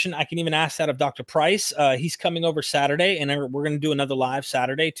that question. I can even ask that of Dr. Price. He's coming over Saturday, and we're going to do another live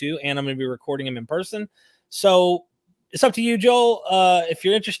Saturday too, and I'm going to be recording him in person. So it's up to you, Joel. If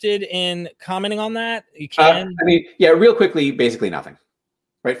you're interested in commenting on that, you can. I mean, yeah, real quickly, basically nothing.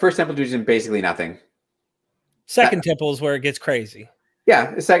 Right? First Temple Judaism, basically nothing. Second Temple is where it gets crazy.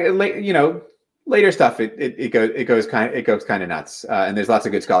 Yeah, you know, later stuff, it goes kind of nuts, and there's lots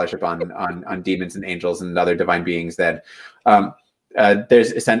of good scholarship on demons and angels and other divine beings that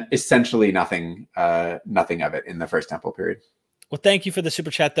there's essentially nothing of it in the First Temple period. Well, thank you for the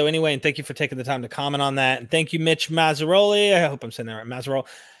super chat though, anyway, and thank you for taking the time to comment on that. And thank you, Mitch Mazzaroli. I hope I'm saying that right, Mazzaroli.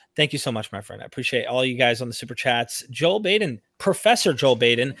 Thank you so much, my friend. I appreciate all you guys on the super chats. Joel Baden, Professor Joel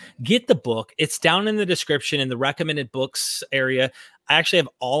Baden, get the book. It's down in the description in the recommended books area. I actually have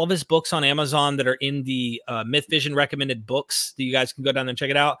all of his books on Amazon that are in the MythVision recommended books that you guys can go down there and check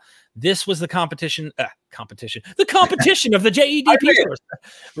it out. This was the competition of the JEDP course,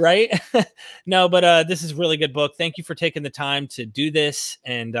 right? No, but this is a really good book. Thank you for taking the time to do this.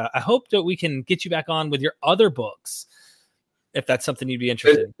 And I hope that we can get you back on with your other books, if that's something you'd be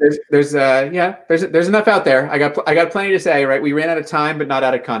interested in. There's enough out there. I got plenty to say, right? We ran out of time, but not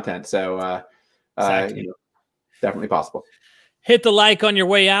out of content. So exactly. You know, definitely possible. Hit the like on your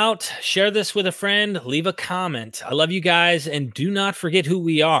way out. Share this with a friend. Leave a comment. I love you guys. And do not forget who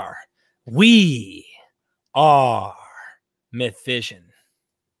we are. We are MythVision.